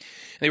happen. And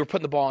they were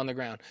putting the ball on the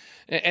ground.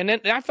 And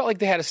then I felt like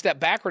they had a step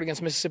backward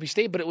against Mississippi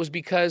State, but it was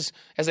because,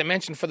 as I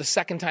mentioned, for the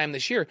second time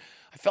this year,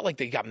 I felt like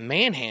they got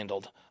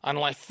manhandled on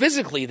the line.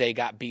 Physically, they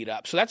got beat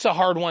up. So that's a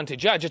hard one to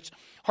judge. It's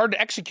hard to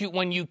execute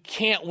when you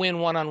can't win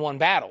one-on-one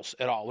battles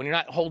at all, when you're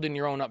not holding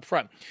your own up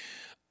front.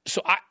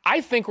 So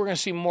I think we're going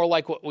to see more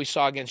like what we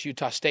saw against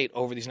Utah State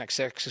over these next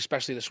 6,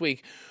 especially this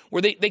week,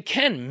 where they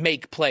can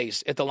make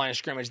plays at the line of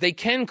scrimmage. They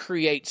can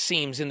create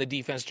seams in the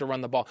defense to run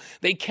the ball.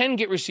 They can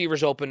get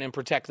receivers open and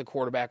protect the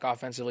quarterback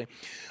offensively.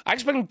 I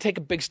expect them to take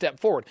a big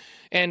step forward.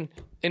 And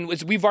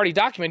as we've already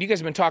documented, you guys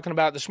have been talking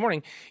about it this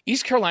morning,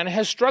 East Carolina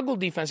has struggled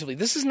defensively.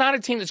 This is not a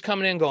team that's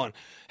coming in going,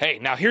 hey,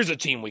 now here's a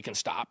team we can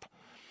stop.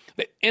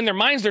 In their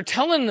minds, they're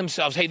telling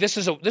themselves, hey, this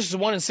is a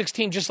 1-6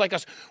 team just like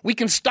us. We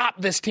can stop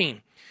this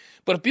team.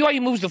 But if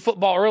BYU moves the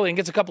football early and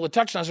gets a couple of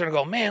touchdowns, they're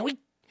going to go, man, we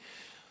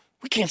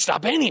can't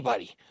stop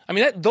anybody. I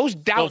mean, those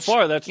doubts. So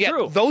far, that's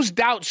true. Those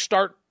doubts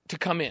start to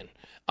come in.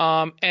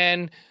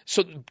 And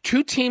so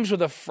 2 teams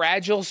with a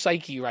fragile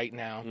psyche right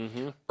now.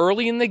 Mm-hmm.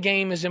 Early in the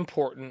game is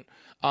important.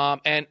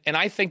 And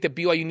I think that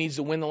BYU needs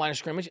to win the line of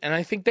scrimmage, and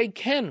I think they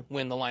can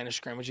win the line of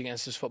scrimmage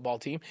against this football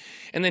team.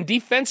 And then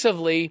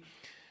defensively,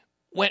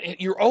 when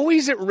you're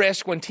always at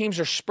risk when teams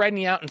are spreading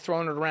you out and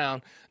throwing it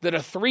around, that a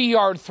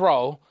 3-yard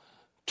throw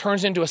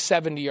turns into a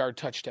 70-yard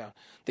touchdown.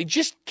 They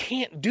just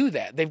can't do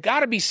that. They've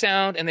got to be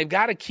sound, and they've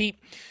got to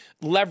keep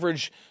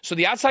leverage. So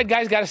the outside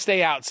guys got to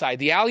stay outside.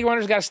 The alley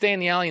runners got to stay in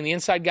the alley, and the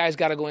inside guys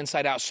got to go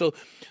inside out. So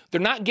they're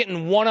not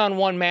getting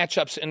one-on-one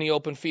matchups in the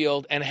open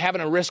field and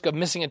having a risk of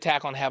missing a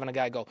tackle and having a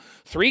guy go.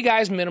 3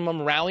 guys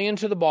minimum rallying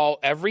to the ball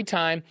every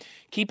time,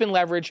 keeping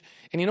leverage.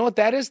 And you know what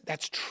that is?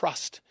 That's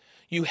trust.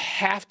 You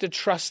have to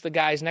trust the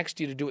guys next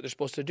to you to do what they're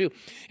supposed to do.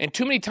 And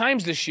too many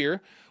times this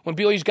year, when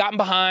BYU's gotten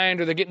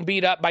behind or they're getting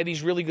beat up by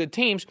these really good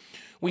teams,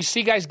 we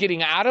see guys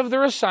getting out of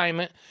their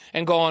assignment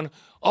and going,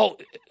 oh,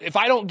 if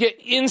I don't get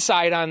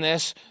inside on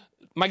this,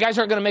 my guys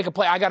aren't going to make a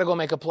play. I got to go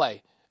make a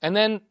play. And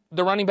then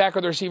the running back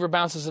or the receiver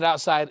bounces it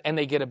outside and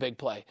they get a big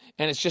play.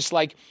 And it's just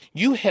like,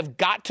 you have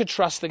got to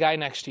trust the guy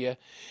next to you.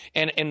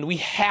 And we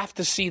have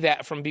to see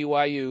that from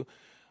BYU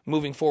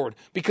moving forward.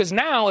 Because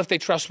now, if they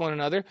trust one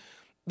another,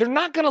 they're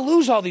not going to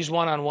lose all these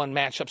one-on-one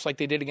matchups like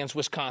they did against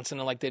Wisconsin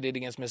and like they did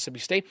against Mississippi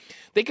State.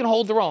 They can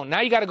hold their own.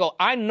 Now you got to go,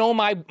 I know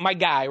my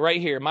guy right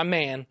here, my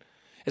man,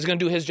 is going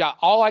to do his job.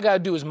 All I got to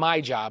do is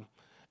my job,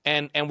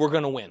 and we're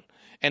going to win.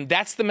 And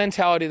that's the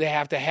mentality they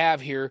have to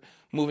have here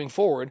moving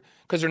forward,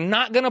 because they're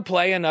not going to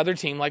play another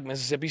team like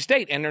Mississippi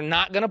State, and they're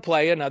not going to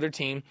play another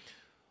team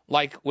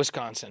like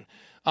Wisconsin.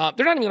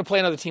 They're not even going to play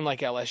another team like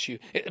LSU.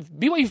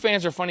 BYU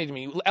fans are funny to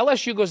me.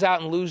 LSU goes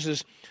out and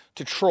loses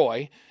to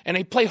Troy, and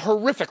they play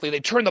horrifically. They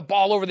turn the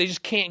ball over. They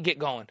just can't get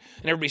going.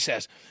 And everybody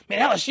says,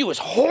 man, LSU is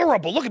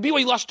horrible. Look at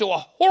BYU lost to a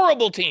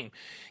horrible team.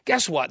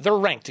 Guess what? They're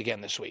ranked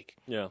again this week.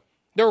 Yeah.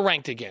 They're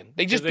ranked again.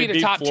 They just beat a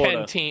top Florida.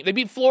 10 team. They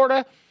beat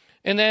Florida,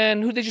 and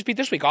then who did they just beat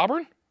this week?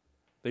 Auburn?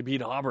 They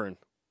beat Auburn.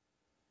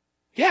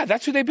 Yeah,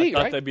 that's who they beat, I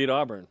thought right? they beat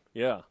Auburn.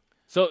 Yeah.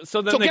 So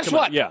then they guess come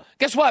out- what? Yeah.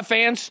 Guess what,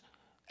 fans?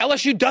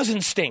 LSU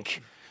doesn't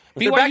stink.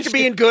 They're back to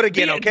being good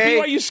again, okay?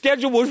 BYU's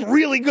schedule was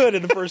really good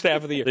in the first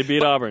half of the year. They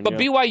beat Auburn, But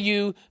yeah.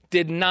 BYU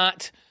did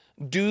not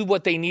do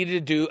what they needed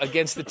to do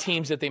against the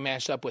teams that they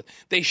matched up with.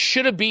 They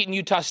should have beaten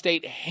Utah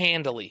State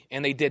handily,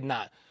 and they did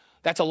not.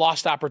 That's a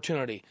lost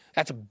opportunity.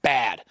 That's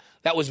bad.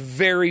 That was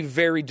very,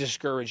 very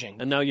discouraging.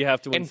 And now you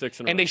have to win 6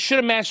 in a row. And they should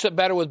have matched up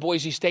better with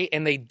Boise State,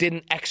 and they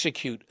didn't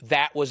execute.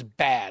 That was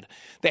bad.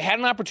 They had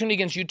an opportunity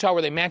against Utah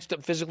where they matched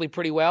up physically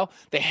pretty well.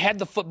 They had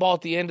the football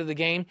at the end of the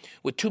game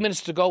with 2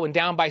 minutes to go and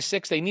down by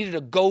 6. They needed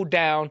to go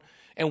down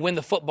and win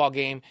the football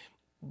game.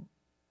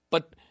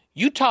 But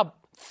Utah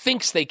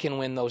thinks they can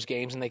win those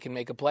games and they can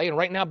make a play. And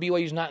right now,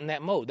 BYU's not in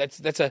that mode.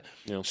 That's a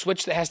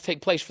switch that has to take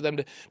place for them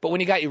to. But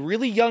when you got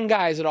really young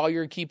guys at all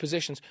your key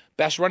positions,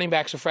 best running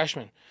back's a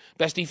freshman,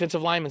 best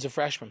defensive lineman's a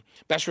freshman,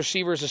 best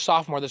receiver is a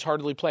sophomore that's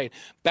hardly played,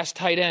 best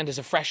tight end is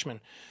a freshman,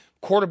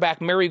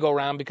 quarterback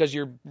merry-go-round because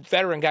your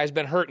veteran guy's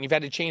been hurt and you've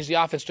had to change the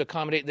offense to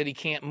accommodate that he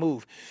can't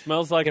move.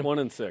 Smells like 1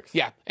 and 6.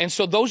 Yeah, and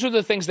so those are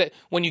the things that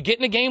when you get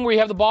in a game where you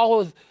have the ball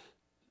with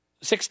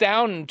 6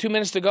 down and 2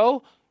 minutes to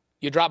go,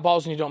 you drop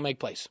balls and you don't make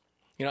plays.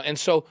 And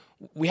so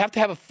we have to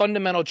have a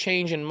fundamental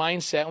change in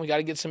mindset, and we got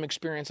to get some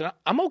experience. And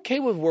I'm okay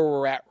with where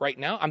we're at right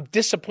now. I'm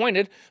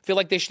disappointed. Feel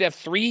like they should have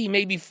 3,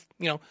 maybe,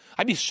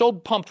 I'd be so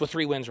pumped with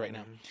 3 wins right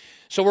now.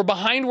 So we're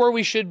behind where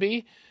we should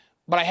be,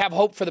 but I have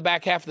hope for the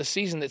back half of the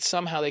season that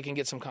somehow they can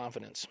get some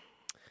confidence.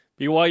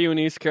 BYU and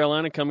East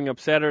Carolina coming up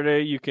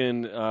Saturday. You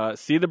can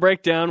see the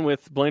breakdown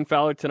with Blaine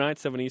Fowler tonight,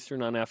 7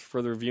 Eastern on After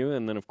Further Review,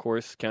 and then, of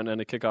course, countdown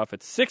to kickoff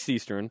at 6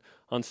 Eastern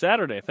on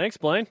Saturday. Thanks,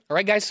 Blaine. All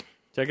right, guys.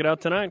 Check it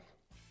out tonight.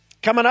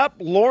 Coming up,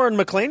 Lauren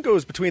McLean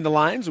goes between the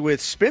lines with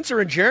Spencer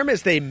and Jeremy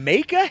as they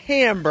make a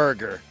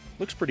hamburger.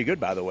 Looks pretty good,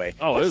 by the way.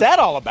 What's that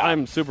all about?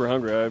 I'm super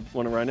hungry. I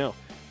want it right now.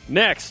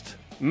 Next,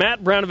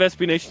 Matt Brown of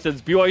SB Nation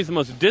says BYU is the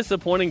most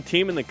disappointing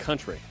team in the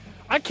country.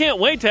 I can't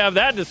wait to have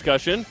that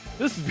discussion.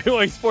 This is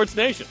BYU Sports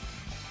Nation.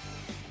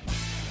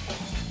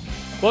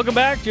 Welcome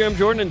back. Jeremy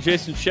Jordan and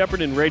Jason Shepard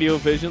in Radio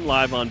Vision,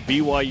 live on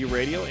BYU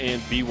Radio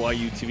and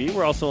BYU TV.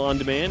 We're also on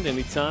demand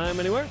anytime,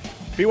 anywhere.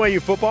 BYU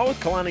football with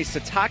Kalani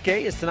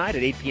Sitake is tonight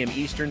at 8 p.m.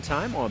 Eastern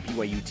Time on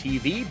BYU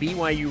TV,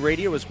 BYU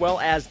Radio, as well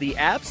as the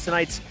apps.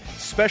 Tonight's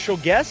special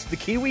guest, the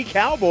Kiwi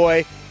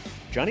Cowboy,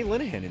 Johnny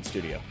Linehan in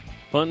studio.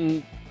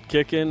 Punting,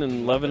 kicking,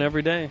 and loving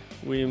every day.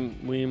 We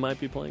might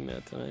be playing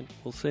that tonight.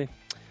 We'll see.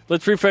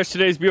 Let's refresh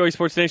today's BYU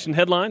Sports Nation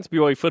headlines.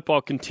 BYU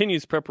football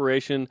continues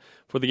preparation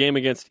for the game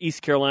against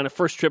East Carolina.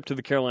 First trip to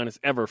the Carolinas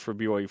ever for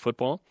BYU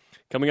football.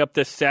 Coming up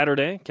this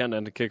Saturday,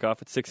 countdown to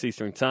kickoff at 6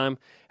 Eastern Time.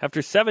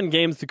 After 7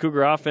 games, the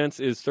Cougar offense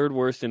is third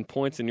worst in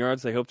points and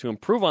yards. They hope to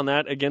improve on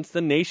that against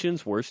the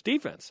nation's worst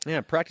defense.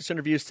 Yeah, practice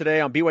interviews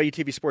today on BYU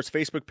TV Sports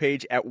Facebook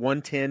page at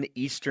 1:10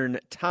 Eastern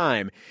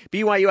Time.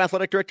 BYU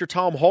Athletic Director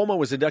Tom Holmoe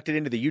was inducted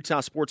into the Utah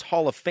Sports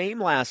Hall of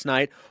Fame last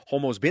night.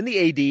 Holmoe's been the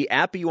AD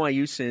at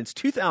BYU since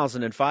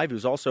 2005. He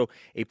was also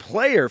a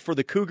player for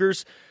the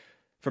Cougars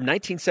from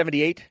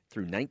 1978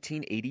 through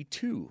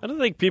 1982. I don't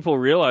think people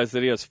realize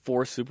that he has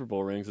 4 Super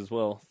Bowl rings as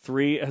well.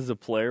 3 as a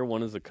player,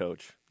 1 as a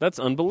coach. That's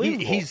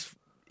unbelievable.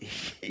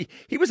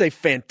 He was a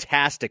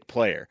fantastic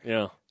player.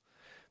 Yeah.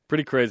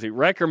 Pretty crazy.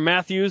 Riker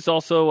Matthews,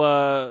 also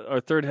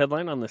our third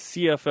headline on the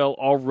CFL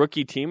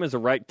All-Rookie team as a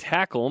right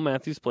tackle.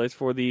 Matthews plays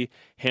for the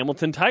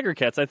Hamilton Tiger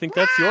Cats. I think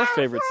that's your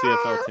favorite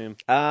CFL team.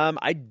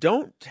 I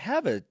don't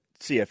have a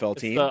CFL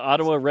team. The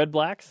Ottawa Red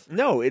Blacks?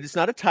 No, it is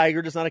not a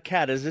tiger. It is not a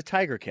cat. It is a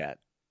tiger cat,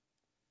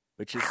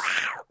 which is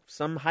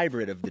some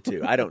hybrid of the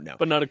two. I don't know.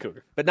 But not a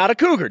Cougar. But not a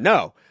Cougar,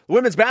 no. The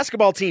women's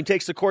basketball team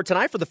takes the court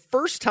tonight for the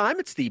first time.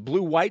 It's the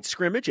blue-white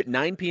scrimmage at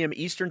 9 p.m.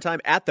 Eastern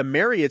Time at the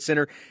Marriott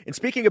Center. And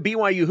speaking of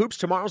BYU hoops,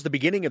 tomorrow's the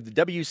beginning of the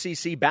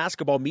WCC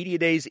Basketball Media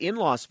Days in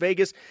Las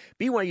Vegas.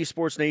 BYU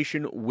Sports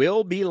Nation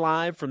will be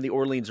live from the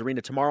Orleans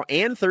Arena tomorrow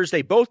and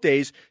Thursday, both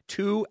days,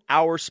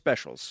 2-hour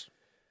specials.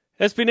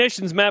 SB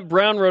Nation's Matt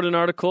Brown wrote an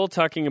article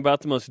talking about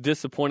the most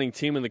disappointing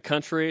team in the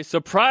country.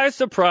 Surprise,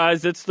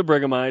 surprise, it's the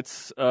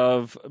Brighamites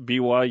of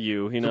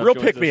BYU. He now real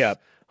joins pick-me-up.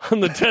 us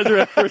on the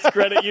Deseret First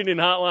Credit Union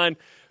Hotline.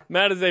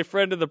 Matt is a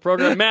friend of the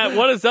program. Matt,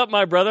 what is up,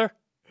 my brother?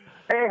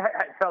 Hey,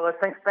 fellas,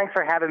 thanks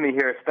for having me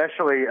here,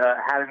 especially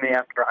having me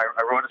after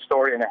I wrote a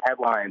story in a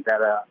headline that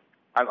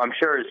I'm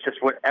sure is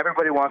just what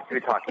everybody wants to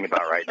be talking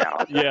about right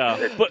now. Yeah.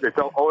 It's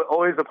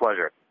always a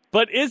pleasure.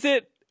 But is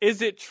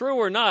it true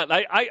or not?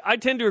 I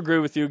tend to agree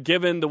with you,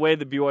 given the way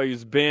the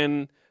BYU's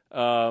been,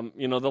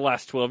 the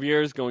last 12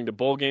 years, going to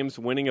bowl games,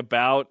 winning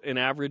about an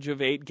average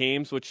of 8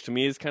 games, which to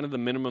me is kind of the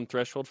minimum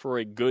threshold for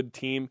a good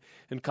team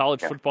in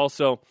college football.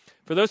 So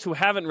for those who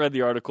haven't read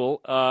the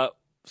article,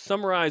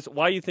 summarize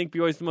why you think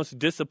BYU is the most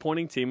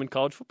disappointing team in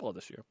college football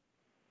this year.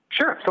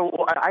 Sure.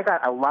 So I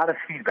got a lot of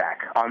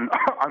feedback on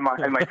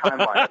my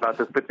timeline about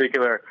this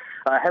particular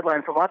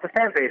headline from lots of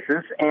fan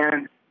bases,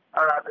 and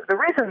the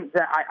reason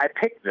that I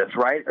picked this,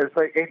 right, is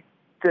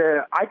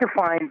I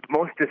define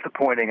most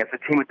disappointing as a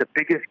team with the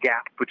biggest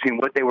gap between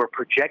what they were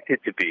projected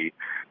to be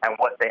and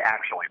what they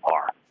actually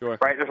are. Sure.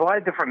 Right? There's a lot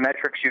of different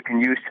metrics you can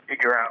use to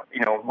figure out,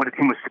 what a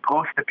team was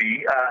supposed to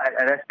be.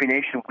 At SB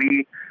Nation,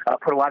 we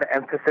put a lot of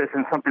emphasis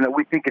on something that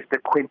we think is the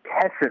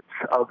quintessence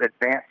of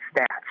advanced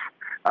stats.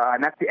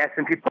 And that's the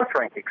S&P Plus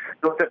rankings.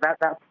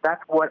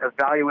 That's what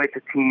evaluates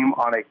a team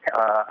on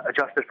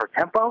adjusted for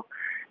tempo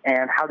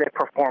and how they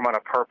perform on a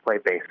per-play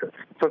basis.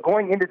 So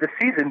going into the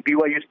season,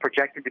 BYU is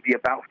projected to be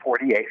about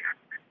 48th,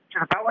 which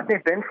is about what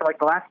they've been for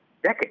the last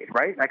decade,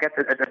 right? I guess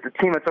it's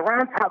a team that's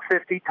around top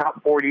 50,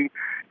 top 40.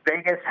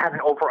 Vegas has an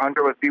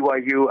over-under with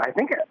BYU, I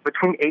think,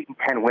 between 8 and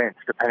 10 wins,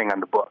 depending on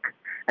the book.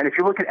 And if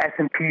you look at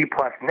S&P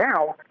Plus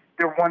now,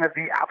 they're one of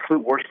the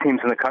absolute worst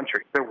teams in the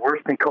country. They're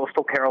worse than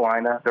Coastal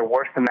Carolina. They're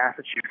worse than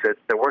Massachusetts.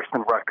 They're worse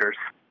than Rutgers.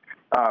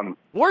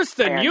 Worse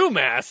than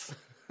UMass.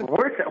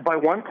 Worse by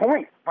 1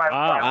 point.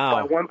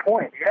 By 1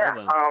 point, yeah.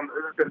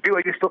 The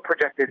BYU is still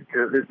projected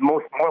is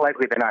more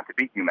likely than not to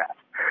beat UMass.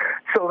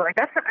 So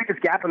that's the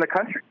biggest gap in the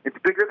country. It's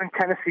bigger than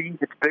Tennessee.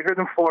 It's bigger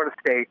than Florida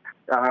State.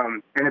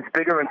 And it's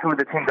bigger than some of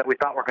the teams that we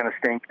thought were going to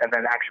stink and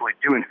then actually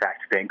do, in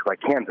fact, stink,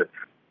 like Kansas.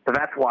 So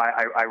that's why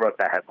I wrote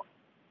that headline.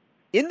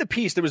 In the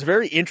piece, there was a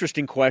very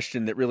interesting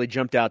question that really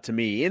jumped out to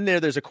me. In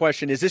there's a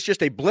question, is this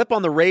just a blip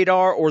on the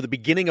radar or the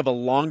beginning of a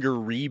longer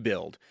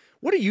rebuild?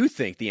 What do you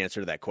think the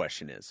answer to that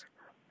question is?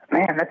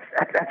 Man, that's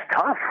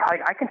tough.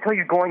 I can tell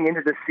you going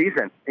into this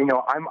season,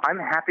 I'm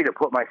happy to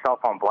put myself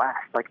on blast.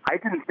 I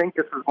didn't think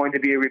this was going to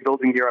be a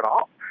rebuilding year at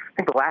all. I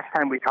think the last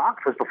time we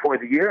talked was before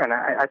the year, and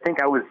I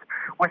think I was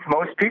with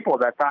most people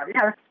that thought, this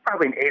is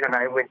probably an 8 or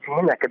 9 win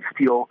team that could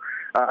steal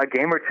a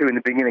game or two in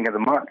the beginning of the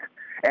month.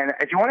 And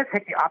if you want to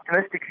take the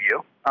optimistic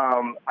view,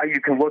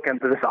 you can look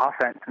into this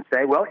offense and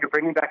say, well, you're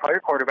bringing back all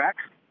your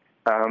quarterbacks.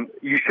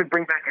 You should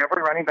bring back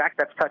every running back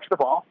that's touched the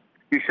ball.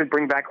 You should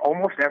bring back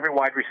almost every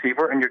wide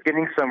receiver, and you're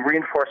getting some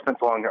reinforcements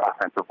along your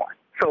offensive line.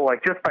 So,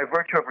 just by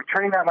virtue of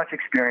returning that much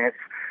experience,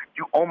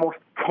 you almost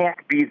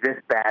can't be this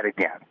bad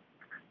again.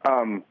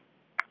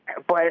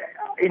 But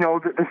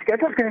the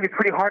schedule's going to be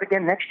pretty hard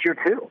again next year,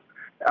 too.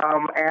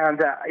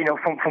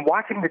 From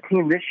watching the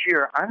team this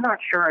year, I'm not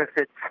sure if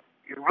it's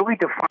really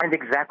defined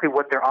exactly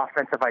what their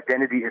offensive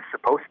identity is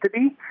supposed to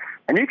be,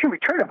 and you can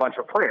return a bunch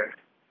of players.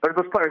 But if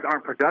those players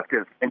aren't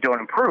productive and don't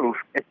improve,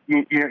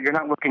 you're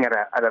not looking at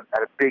a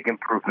big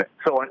improvement.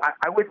 So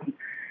I wouldn't,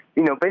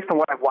 based on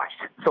what I've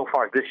watched so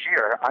far this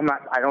year,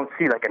 I don't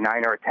see like a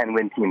 9 or a 10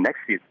 win team next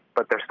season.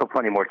 But there's still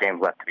plenty more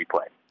games left to be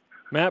played.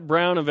 Matt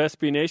Brown of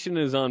SB Nation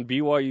is on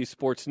BYU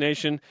Sports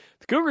Nation.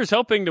 The Cougars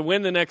hoping to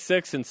win the next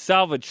 6 and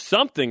salvage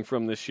something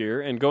from this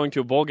year, and going to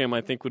a bowl game I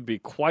think would be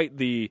quite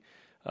the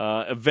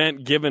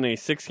event given a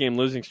 6-game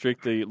losing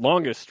streak, the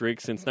longest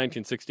streak since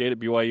 1968 at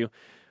BYU.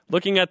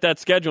 Looking at that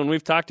schedule, and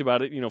we've talked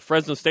about it,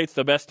 Fresno State's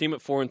the best team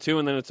at 4-2,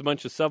 and then it's a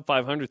bunch of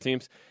sub-500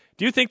 teams.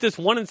 Do you think this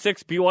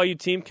 1-6 BYU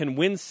team can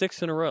win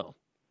 6 in a row?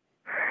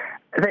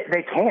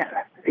 They can.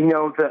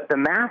 The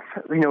math,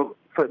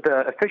 for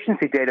the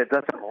efficiency data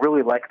doesn't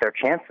really like their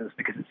chances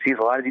because it sees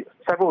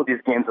several of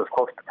these games as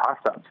close to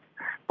toss-ups.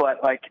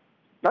 But,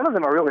 none of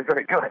them are really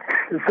very good.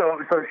 So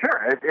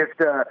sure, if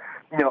the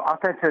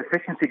offensive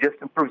efficiency just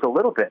improves a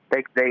little bit,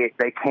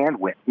 they can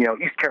win.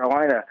 East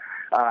Carolina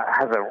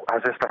has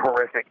just a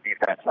horrific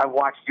defense. I've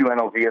watched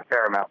UNLV a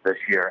fair amount this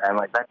year, and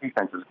that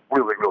defense is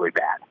really, really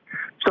bad.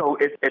 So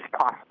it's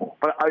possible.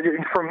 But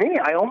for me,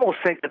 I almost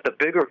think that the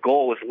bigger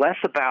goal is less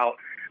about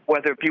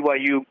whether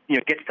BYU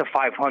gets to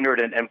 500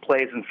 and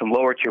plays in some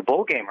lower tier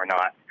bowl game or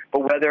not,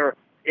 but whether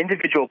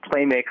individual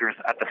playmakers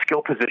at the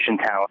skill position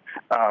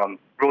talent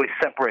really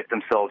separate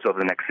themselves over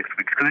the next 6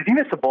 weeks. Because if you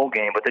miss a bowl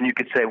game, but then you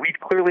could say, we've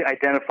clearly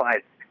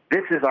identified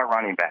this is our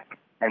running back,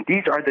 and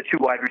these are the 2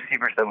 wide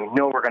receivers that we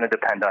know we're going to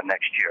depend on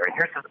next year, and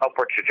here's this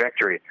upward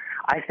trajectory.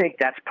 I think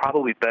that's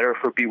probably better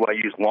for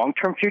BYU's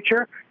long-term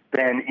future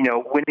than,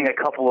 winning a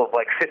couple of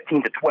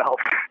 15 to 12,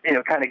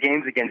 kind of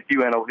games against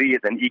UNLV and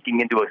then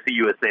eking into a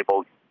CUSA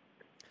bowl game.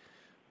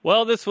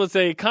 Well, this was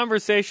a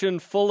conversation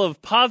full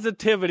of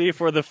positivity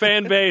for the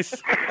fan base.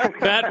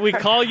 Matt, we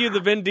call you the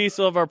Vin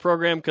Diesel of our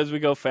program because we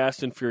go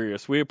fast and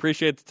furious. We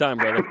appreciate the time,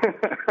 brother.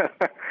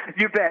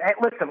 You bet. Hey,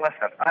 listen.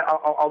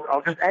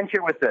 I'll just end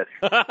here with this.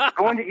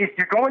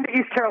 You're going to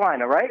East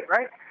Carolina, right?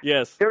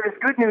 Yes. There is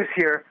good news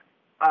here.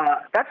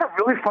 That's a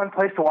really fun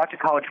place to watch a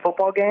college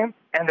football game,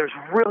 and there's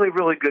really,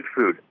 really good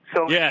food.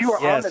 So yes,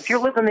 if you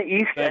live in the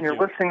East and you're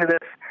listening to this,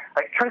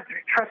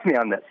 trust me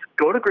on this.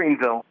 Go to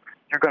Greenville.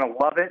 You're going to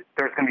love it.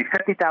 There's going to be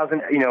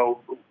 50,000,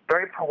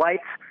 very polite,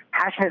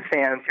 passionate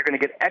fans. You're going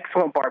to get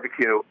excellent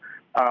barbecue,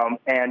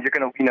 and you're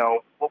going to,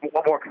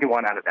 what more can you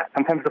want out of that?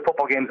 Sometimes the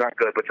football games aren't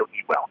good, but you'll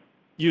eat well.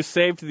 You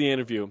saved the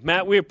interview.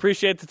 Matt, we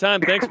appreciate the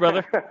time. Thanks,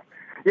 brother.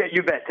 Yeah,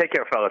 you bet. Take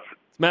care, fellas.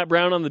 It's Matt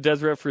Brown on the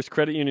Deseret First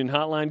Credit Union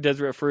Hotline.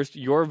 Deseret First,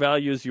 your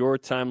values, your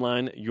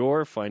timeline,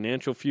 your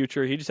financial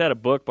future. He just had a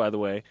book, by the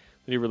way,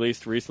 that he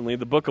released recently.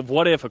 The book of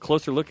What If, a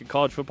closer look at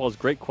college football's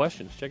great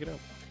questions. Check it out.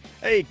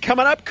 Hey,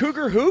 coming up,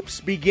 Cougar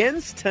Hoops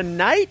begins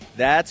tonight.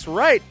 That's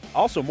right.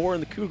 Also, more in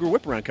the Cougar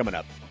Whip Around coming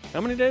up.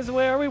 How many days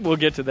away are we? We'll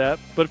get to that.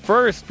 But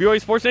first, BYU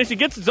Sports Nation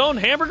gets its own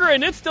hamburger,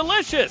 and it's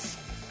delicious.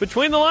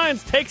 Between the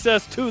Lines takes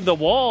us to the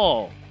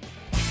wall.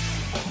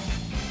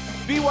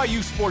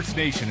 BYU Sports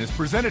Nation is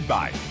presented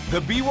by The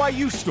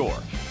BYU Store,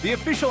 the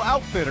official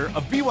outfitter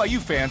of BYU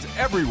fans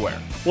everywhere.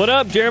 What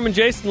up, Jeremy and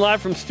Jason,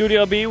 live from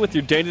Studio B with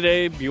your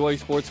day-to-day BYU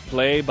Sports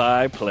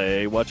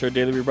play-by-play. Watch our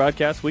daily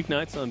rebroadcast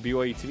weeknights on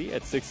BYU TV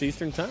at 6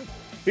 Eastern Time.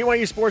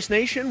 BYU Sports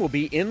Nation will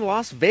be in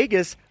Las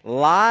Vegas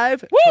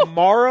live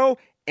tomorrow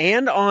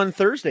and on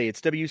Thursday. It's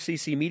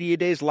WCC Media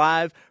Days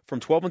live from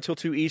 12 until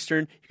 2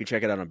 Eastern. You can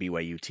check it out on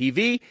BYU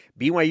TV,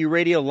 BYU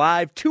Radio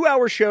Live,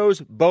 2-hour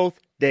shows both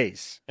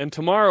days. And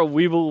tomorrow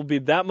we will be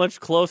that much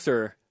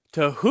closer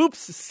to hoops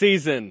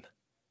season.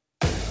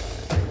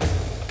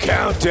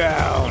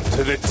 Countdown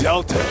to the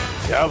Delta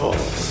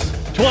Devils.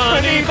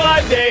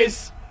 25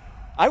 days.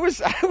 I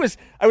was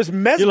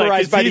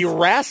mesmerized by the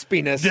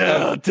raspiness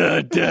of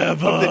the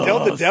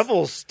Delta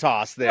Devils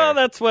toss there. Well,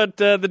 that's what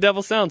the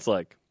Devil sounds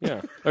like.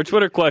 Yeah. Our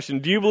Twitter question: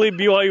 do you believe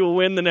BYU will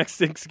win the next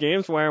 6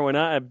 games? Why or why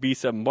not? At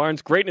B7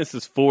 Barnes, greatness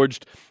is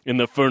forged in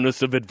the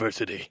furnace of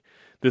adversity.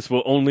 This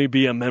will only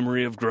be a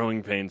memory of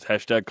growing pains.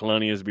 Hashtag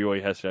Kalani is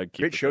BYU. Hashtag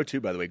keep Great show, too,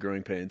 by the way,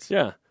 Growing Pains.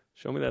 Yeah.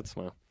 Show me that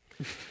smile.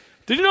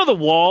 Did you know the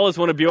Wall is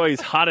one of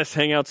BYU's hottest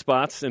hangout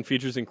spots and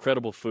features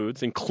incredible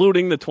foods,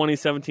 including the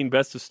 2017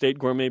 Best of State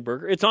Gourmet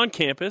Burger? It's on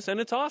campus,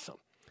 and it's awesome.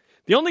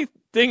 The only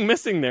thing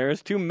missing there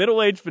is 2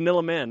 middle-aged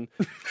vanilla men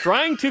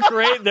trying to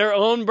create their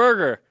own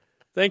burger.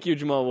 Thank you,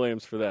 Jamal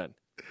Williams, for that.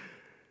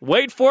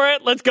 Wait for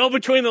it. Let's go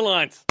Between the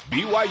Lines.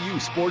 BYU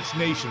Sports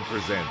Nation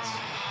presents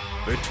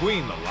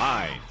Between the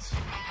Lines.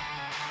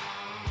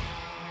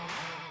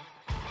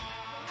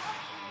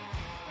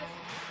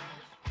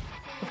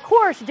 Of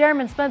course,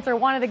 Jeremy Spencer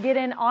wanted to get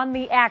in on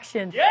the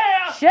action.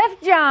 Yeah!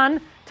 Chef John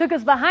took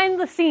us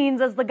behind the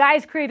scenes as the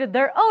guys created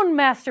their own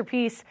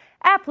masterpiece,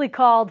 aptly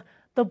called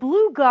the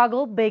Blue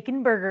Goggle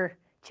Bacon Burger.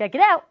 Check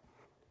it out.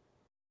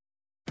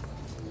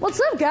 What's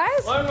up,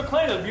 guys? Lauren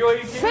McLean of BYU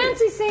TV.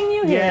 Fancy seeing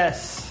you here.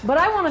 Yes. But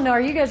I want to know, are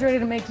you guys ready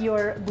to make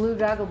your Blue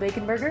Goggle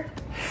Bacon Burger?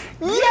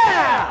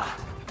 Yeah!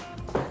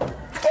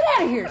 Let's get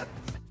out of here.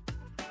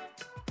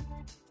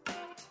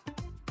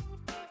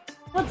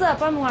 What's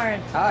up? I'm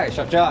Lauren. Hi,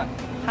 Chef John.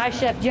 Hi,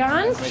 Chef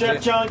John.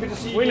 Chef John, good to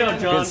see you. We know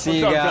again. John. Good to see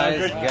you What's up,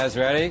 guys. John? You guys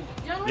ready?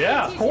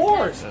 Yeah, Of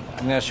course. I'm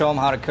going to show them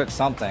how to cook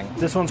something.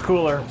 This one's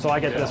cooler, so I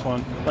get this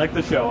one. Like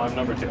the show, I'm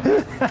number 2. All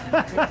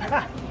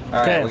right,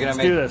 Okay, we're going let's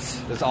to do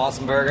make this.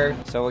 awesome burger.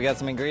 So we got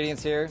some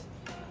ingredients here.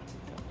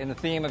 In the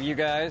theme of you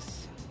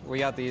guys, we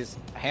got these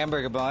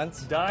hamburger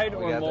buns. Dyed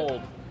We or got the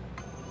mold?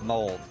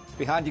 Mold.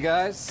 Behind you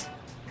guys,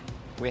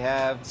 we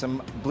have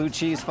some blue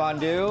cheese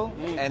fondue,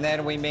 and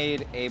then we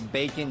made a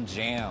bacon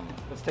jam.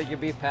 Let's take your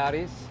beef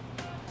patties,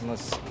 and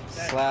let's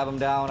slab them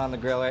down on the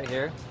grill right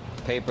here.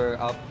 Paper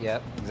up,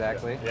 yep,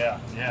 exactly. Yeah.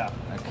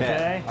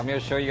 Okay. I'm going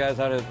to show you guys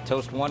how to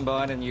toast one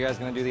bun, and you guys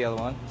are going to do the other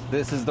one.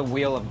 This is the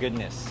wheel of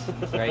goodness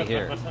right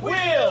here.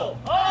 Wheel!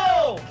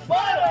 Oh!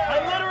 Butter!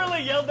 I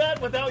literally yelled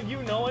that without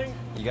you knowing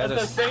You guys at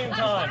are the same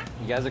time.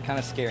 You guys are kind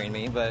of scaring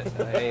me, but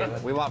hey,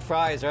 we want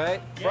fries,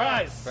 right?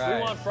 Fries. We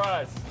Fries. want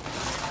fries.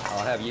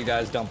 I'll have you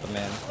guys dump them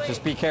in.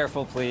 Just be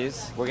careful,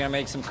 please. We're going to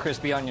make some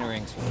crispy onion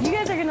rings. You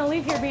guys are going to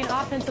leave here being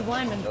offensive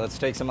linemen. Let's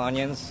take some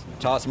onions,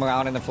 toss them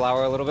around in the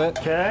flour a little bit.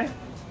 Okay.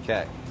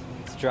 Okay.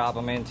 Let's drop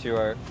them into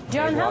our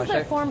John, egg how's washer.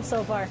 that form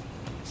so far?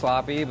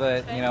 Sloppy,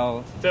 but you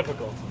know,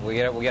 Typical. we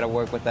got to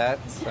work with that.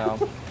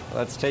 So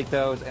let's take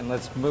those and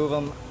let's move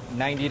them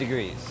 90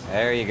 degrees.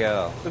 There you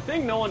go. The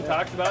thing no one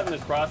talks about in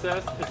this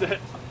process is that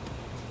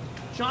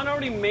John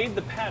already made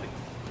the patty.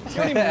 He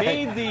already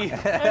made the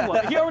egg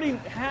white. He already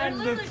had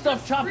the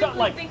stuff chopped up.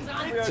 Like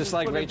It's just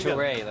like Rachel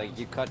Ray, like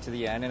you cut to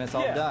the end and it's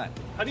all done.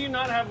 How do you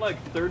not have like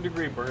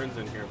 3rd-degree burns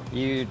in here?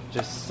 You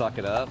just suck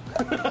it up.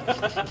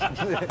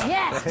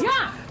 Yes,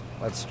 John!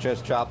 Let's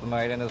just drop them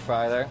right into the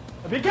fryer there.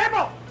 Be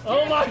careful!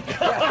 Oh my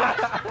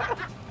God!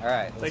 All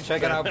right, let's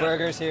check out our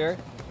burgers here.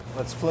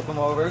 Let's flip them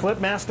over. Flip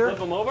master. Flip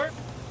them over.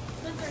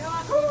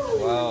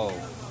 Whoa.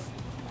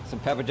 Some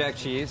pepper jack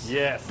cheese.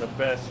 Yes, the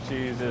best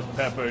cheese is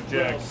pepper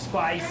jack.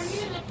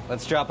 Spice.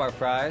 Let's drop our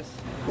fries.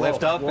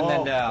 Lift up and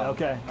then down.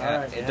 Okay, all Yeah,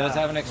 right. It does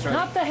have an extra.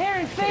 Not the hair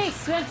and face,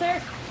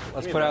 Spencer.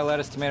 Let's put our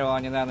lettuce, tomato,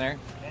 onion down there.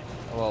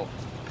 Well,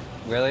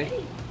 really?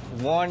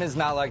 One is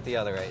not like the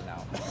other right now.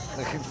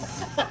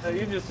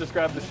 You just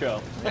described the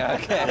show.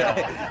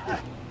 Okay.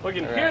 We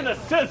can All hear right. the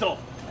sizzle.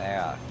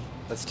 Yeah.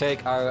 Let's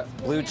take our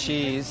blue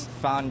cheese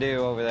fondue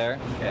over there.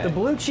 The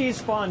blue cheese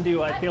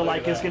fondue, I feel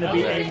like, is going to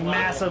be a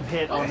massive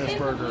hit on this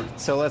burger.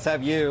 So let's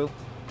have you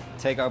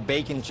take our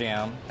bacon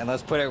jam and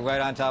let's put it right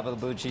on top of the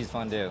blue cheese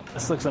fondue.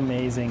 This looks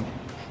amazing.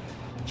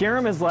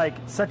 Jerem is like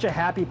such a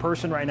happy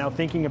person right now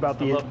thinking about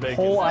the love bacon.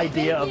 whole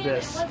idea of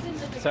this.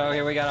 So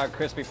here we got our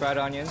crispy fried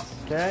onions.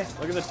 Okay.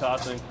 Look at the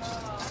tossing.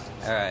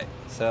 All right.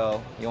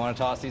 So you want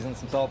to toss these in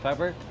some salt,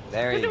 pepper?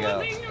 There you go.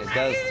 It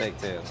does take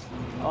 2.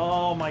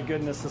 Oh my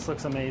goodness, this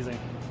looks amazing.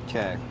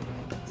 Okay.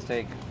 Let's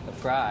take the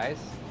fries.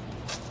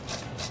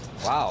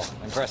 Wow,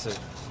 impressive.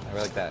 I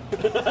really like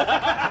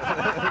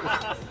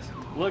that.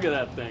 Look at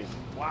that thing.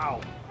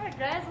 Wow. All right,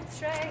 guys, let's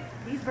try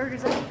these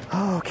burgers out.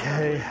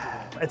 Okay.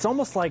 It's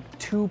almost like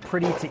too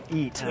pretty to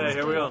eat. Hey,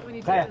 here we go. We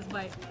need to take this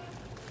bite.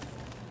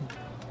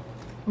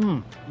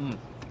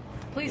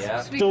 Please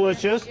Yeah. speak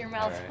Delicious. your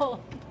mouth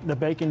full. The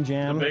bacon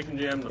jam, Bacon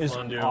jam, the is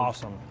fondue.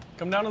 awesome.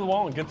 Come down to the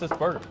wall and get this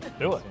burger.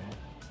 Do it.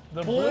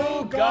 The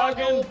Blue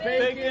Goggle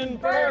Bacon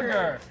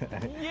Burger.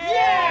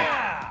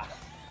 Yeah!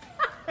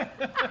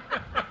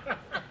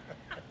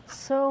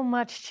 So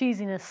much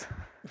cheesiness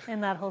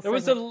in that whole There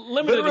was a segment.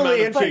 limited Literally amount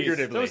of and cheese.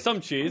 figuratively. There was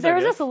some cheese. There I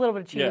was guess. just a little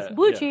bit of cheese. Yeah,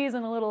 Blue yeah. cheese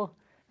and a little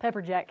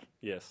pepper jack.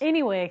 Yes.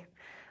 Anyway,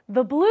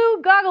 the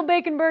Blue Goggle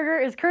Bacon Burger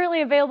is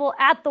currently available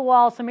at the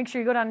wall, so make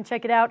sure you go down and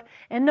check it out.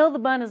 And no, the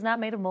bun is not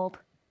made of mold.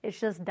 It's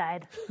just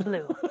dyed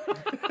blue.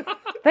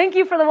 Thank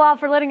you for the wall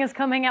for letting us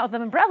come hang out with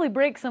them and probably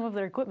break some of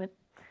their equipment.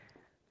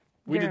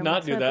 We did Jeremy, not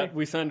what's do that that. there?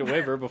 We signed a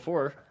waiver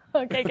before.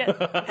 Okay, good.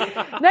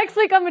 Next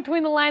week on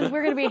Between the Lines,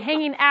 we're going to be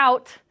hanging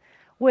out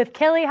with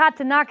Kelly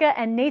Hatanaka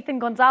and Nathan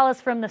Gonzalez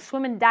from the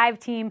swim and dive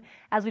team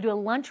as we do a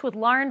lunch with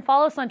Lauren.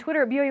 Follow us on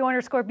Twitter at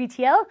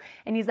BYU_BTL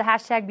and use the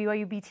hashtag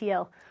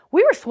BYUBTL.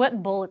 We were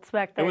sweating bullets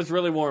back there. It was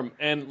really warm,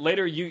 and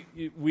later we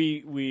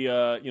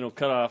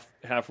cut off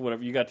half or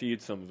whatever. You got to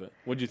eat some of it.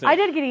 What'd you think? I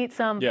did get to eat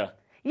some. Yeah.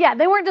 Yeah,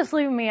 they weren't just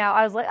leaving me out.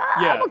 I was like,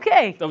 Yeah. I'm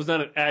okay. That was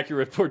not an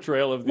accurate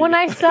portrayal of the. When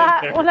I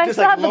saw Just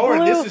the like,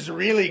 Lauren, blue, this is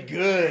really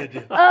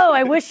good. oh,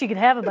 I wish you could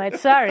have a bite.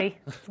 Sorry,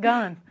 it's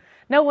gone.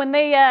 No, when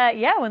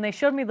they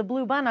showed me the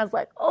blue bun, I was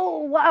like, oh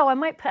wow, I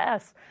might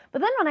pass.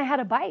 But then when I had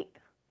a bite,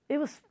 it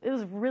was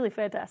really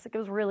fantastic. It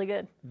was really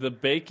good. The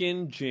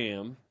bacon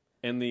jam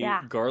and the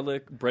Yeah.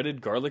 breaded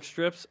garlic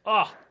strips.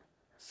 Oh,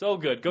 so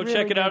good. Go Really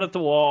check it out good. at the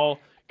wall.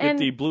 Get And-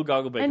 the Blue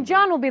Goggle Bacon. And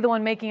John will be the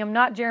one making them,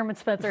 not Jeremy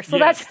Spencer. So Yes,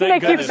 that should thank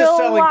make you goodness. feel That's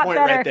a a selling lot point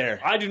better. right there.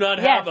 I do not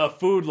Yes. have a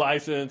food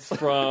license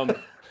from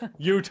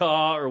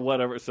Utah or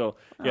whatever. So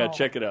yeah, Oh.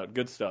 check it out.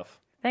 Good stuff.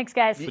 Thanks,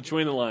 guys.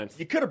 Between the lines.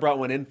 You could have brought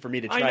one in for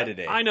me to try know,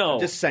 today. I know. I'm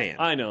just saying.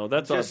 I know.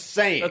 That's Just our,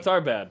 saying. That's our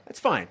bad. That's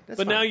fine. That's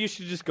But fine. now you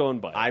should just go and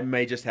buy it. I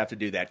may just have to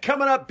do that.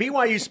 Coming up,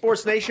 BYU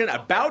Sports Nation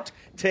about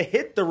to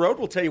hit the road.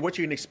 We'll tell you what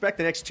you can expect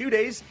the next 2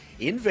 days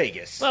in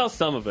Vegas. Well,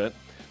 some of it.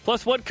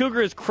 Plus, what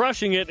Cougar is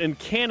crushing it in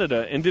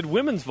Canada? And did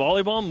women's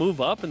volleyball move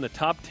up in the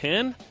top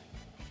 10?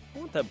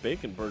 We'll want that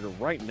bacon burger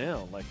right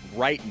now. Like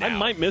right now. I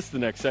might miss the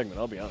next segment,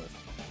 I'll be honest.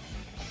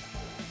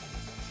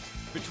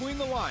 Between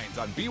the Lines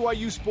on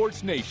BYU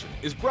Sports Nation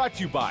is brought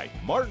to you by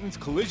Martin's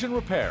Collision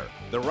Repair.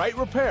 The right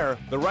repair,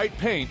 the right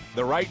paint,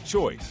 the right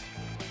choice.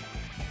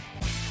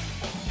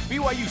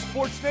 BYU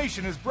Sports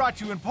Nation is brought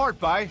to you in part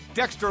by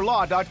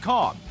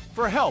DexterLaw.com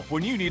for help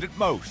when you need it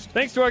most.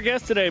 Thanks to our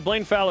guests today,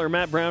 Blaine Fowler,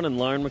 Matt Brown, and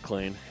Lauren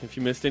McLean. If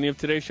you missed any of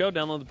today's show,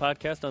 download the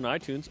podcast on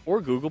iTunes or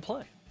Google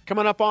Play.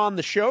 Coming up on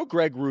the show,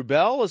 Greg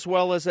Wrubell, as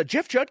well as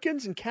Jeff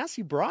Judkins and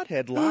Cassie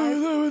Broadhead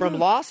live from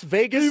Las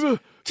Vegas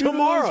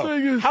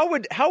tomorrow. How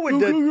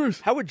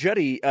would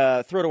Juddy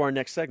throw to our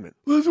next segment?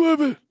 Let's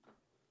whip it.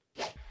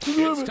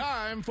 It's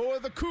time for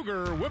the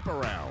Cougar Whip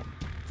Around.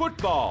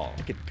 Football.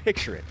 I can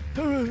picture it.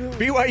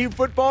 BYU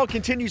football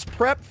continues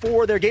prep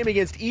for their game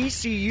against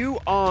ECU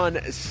on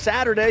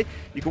Saturday.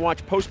 You can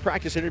watch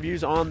post-practice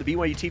interviews on the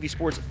BYU TV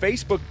Sports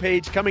Facebook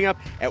page coming up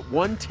at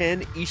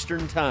 1:10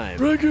 Eastern Time.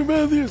 Riker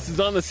Matthews is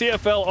on the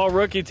CFL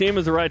All-Rookie team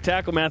as the right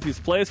tackle. Matthews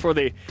plays for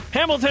the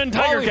Hamilton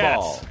Tiger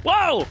Cats.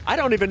 Whoa! I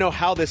don't even know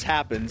how this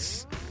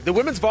happens. The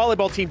women's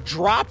volleyball team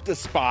dropped a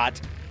spot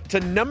to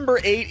number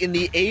 8 in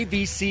the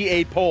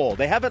AVCA poll.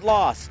 They haven't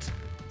lost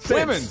since.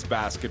 Women's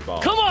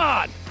basketball. Come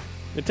on!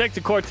 They take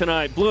the court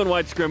tonight. Blue and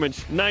white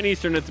scrimmage, 9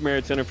 Eastern at the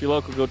Marriott Center. If you're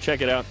local, go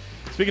check it out.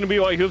 Speaking of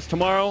BYU Hoops,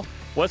 tomorrow,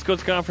 West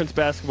Coast Conference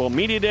Basketball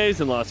Media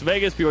Days in Las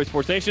Vegas, BYU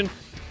Sports Nation.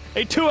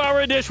 A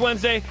 2-hour dish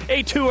Wednesday,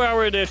 a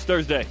 2-hour dish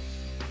Thursday.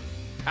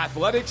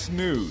 Athletics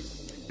news.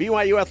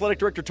 BYU Athletic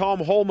Director Tom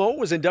Holmoe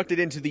was inducted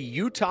into the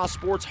Utah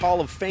Sports Hall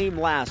of Fame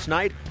last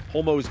night.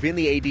 Holmoe has been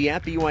the AD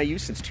at BYU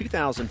since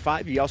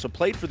 2005. He also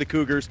played for the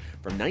Cougars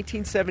from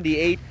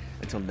 1978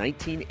 until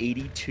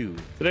 1982.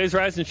 Today's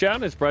Rise and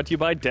Shout is brought to you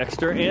by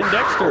Dexter and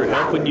Dexter.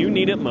 Help when you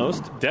need it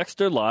most.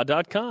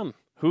 DexterLaw.com.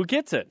 Who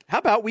gets it? How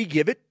about we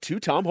give it to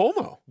Tom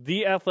Holmoe?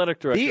 The athletic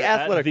director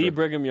at the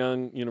Brigham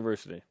Young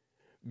University.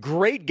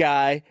 Great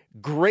guy,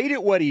 great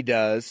at what he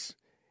does,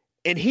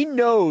 and he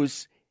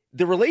knows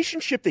the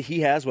relationship that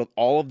he has with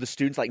all of the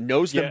students, like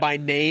knows them by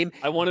name.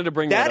 I wanted to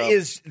bring that up.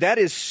 That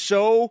is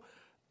so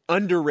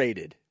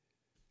underrated.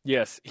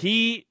 Yes,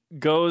 he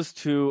goes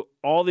to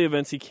all the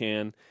events he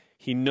can.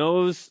 He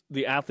knows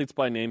the athletes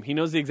by name. He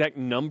knows the exact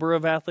number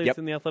of athletes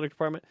in the athletic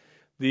department.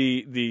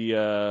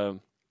 The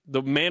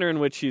manner in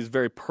which he's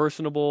very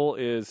personable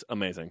is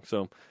amazing.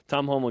 So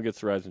Tom Holmoe gets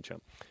the Rise and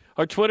Shout.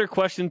 Our Twitter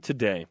question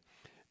today.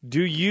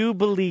 Do you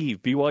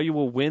believe BYU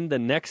will win the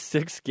next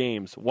 6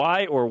 games?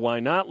 Why or why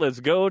not?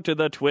 Let's go to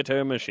the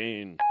Twitter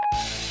machine.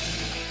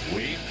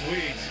 Tweet.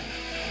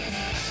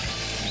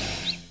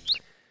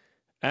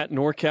 At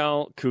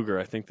NorCal Cougar,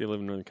 I think they live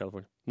in Northern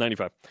California,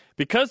 95.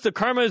 Because the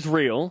karma is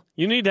real,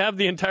 you need to have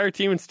the entire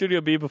team in Studio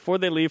B before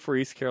they leave for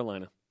East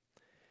Carolina.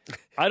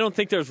 I don't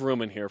think there's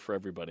room in here for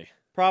everybody.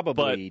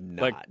 Probably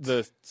not. Like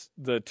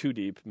the 2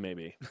 deep,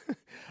 maybe.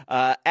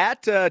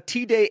 At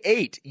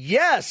T-Day8,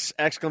 yes!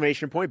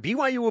 Exclamation point.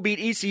 BYU will beat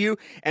ECU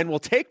and will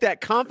take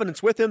that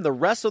confidence with him the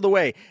rest of the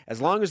way,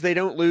 as long as they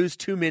don't lose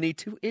too many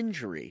to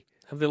injury.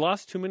 Have they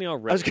lost too many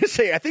already? I was going to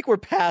say, I think we're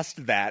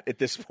past that at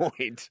this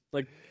point.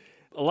 Like,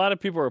 a lot of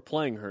people are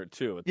playing hurt,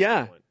 too, at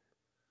this point.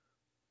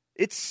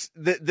 It's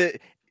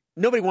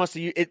nobody wants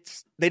to use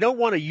it's. They don't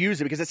want to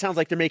use it because it sounds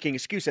like they're making an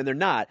excuse, and they're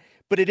not.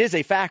 But it is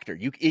a factor.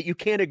 You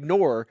can't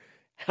ignore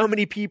how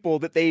many people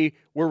that they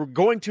were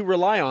going to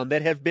rely on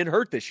that have been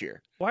hurt this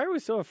year. Why are we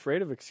so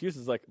afraid of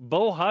excuses? Like,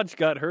 Bo Hodge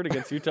got hurt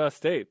against Utah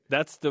State.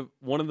 That's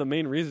one of the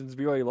main reasons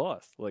BYU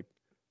lost. Like,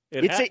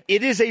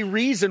 it is a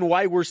reason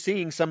why we're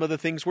seeing some of the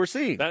things we're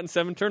seeing. That and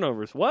 7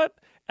 turnovers. What?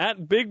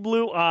 At Big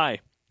Blue Eye.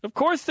 Of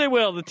course they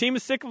will. The team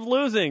is sick of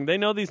losing. They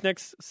know these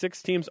next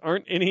 6 teams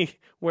aren't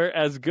anywhere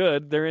as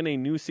good. They're in a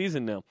new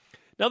season now.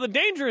 Now, the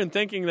danger in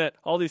thinking that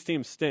all these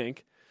teams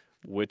stink,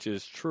 which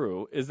is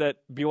true, is that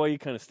BYU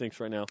kind of stinks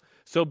right now.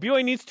 So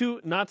BYU needs to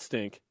not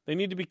stink. They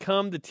need to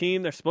become the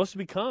team they're supposed to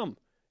become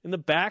in the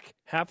back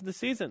half of the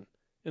season,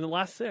 in the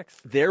last 6.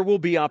 There will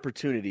be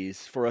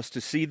opportunities for us to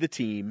see the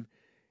team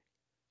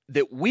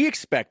that we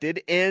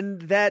expected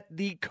and that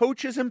the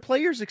coaches and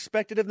players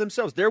expected of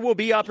themselves. There will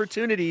be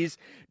opportunities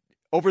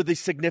over the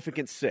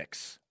significant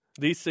 6.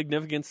 The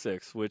significant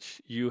 6,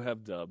 which you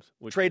have dubbed.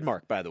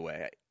 Trademark, by the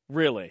way.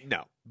 Really?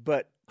 No.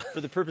 But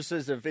for the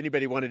purposes of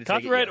anybody wanted to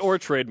copyright take it, yes. or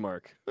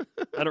trademark.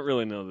 I don't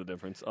really know the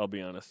difference, I'll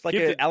be honest. Like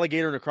an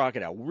alligator and a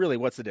crocodile. Really,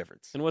 what's the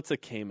difference? And what's a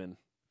caiman?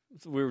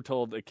 We were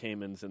told a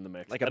caiman's in the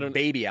mix. Like a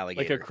baby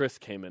alligator. Like a Chris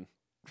Cayman.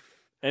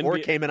 Or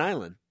Cayman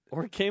Island.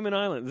 Or Cayman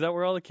Island. Is that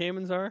where all the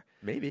caimans are?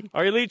 Maybe.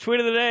 Our elite tweet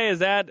of the day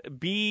is at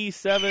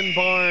B7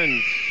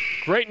 Barnes.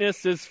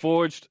 Greatness is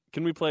forged.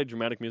 Can we play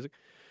dramatic music?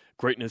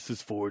 Greatness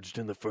is forged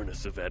in the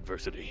furnace of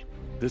adversity.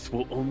 This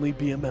will only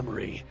be a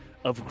memory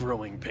of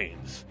growing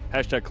pains.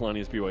 Hashtag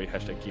Kalani's BYU.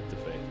 Hashtag keep the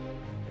faith.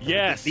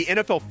 Yes. The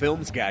NFL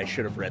Films guy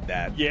should have read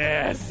that.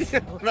 Yes.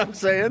 You know what I'm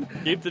saying?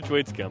 Keep the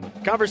tweets coming.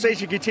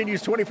 Conversation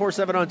continues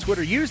 24/7 on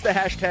Twitter. Use the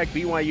hashtag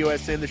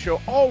BYUSN. The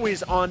show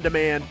always on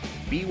demand.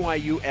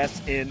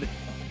 BYUSN.com.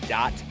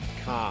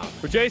 BYUSportsNation.com.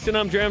 For Jason,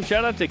 I'm Jerem.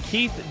 Shout out to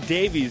Keith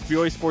Davies,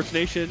 BYU Sports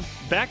Nation.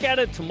 Back at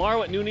it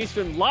tomorrow at noon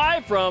Eastern,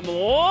 live from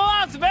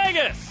Las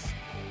Vegas.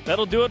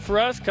 That'll do it for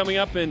us. Coming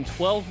up in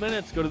 12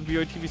 minutes, go to the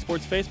BYU TV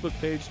Sports Facebook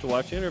page to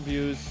watch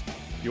interviews.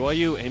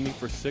 BYU aiming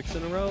for 6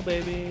 in a row,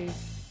 baby.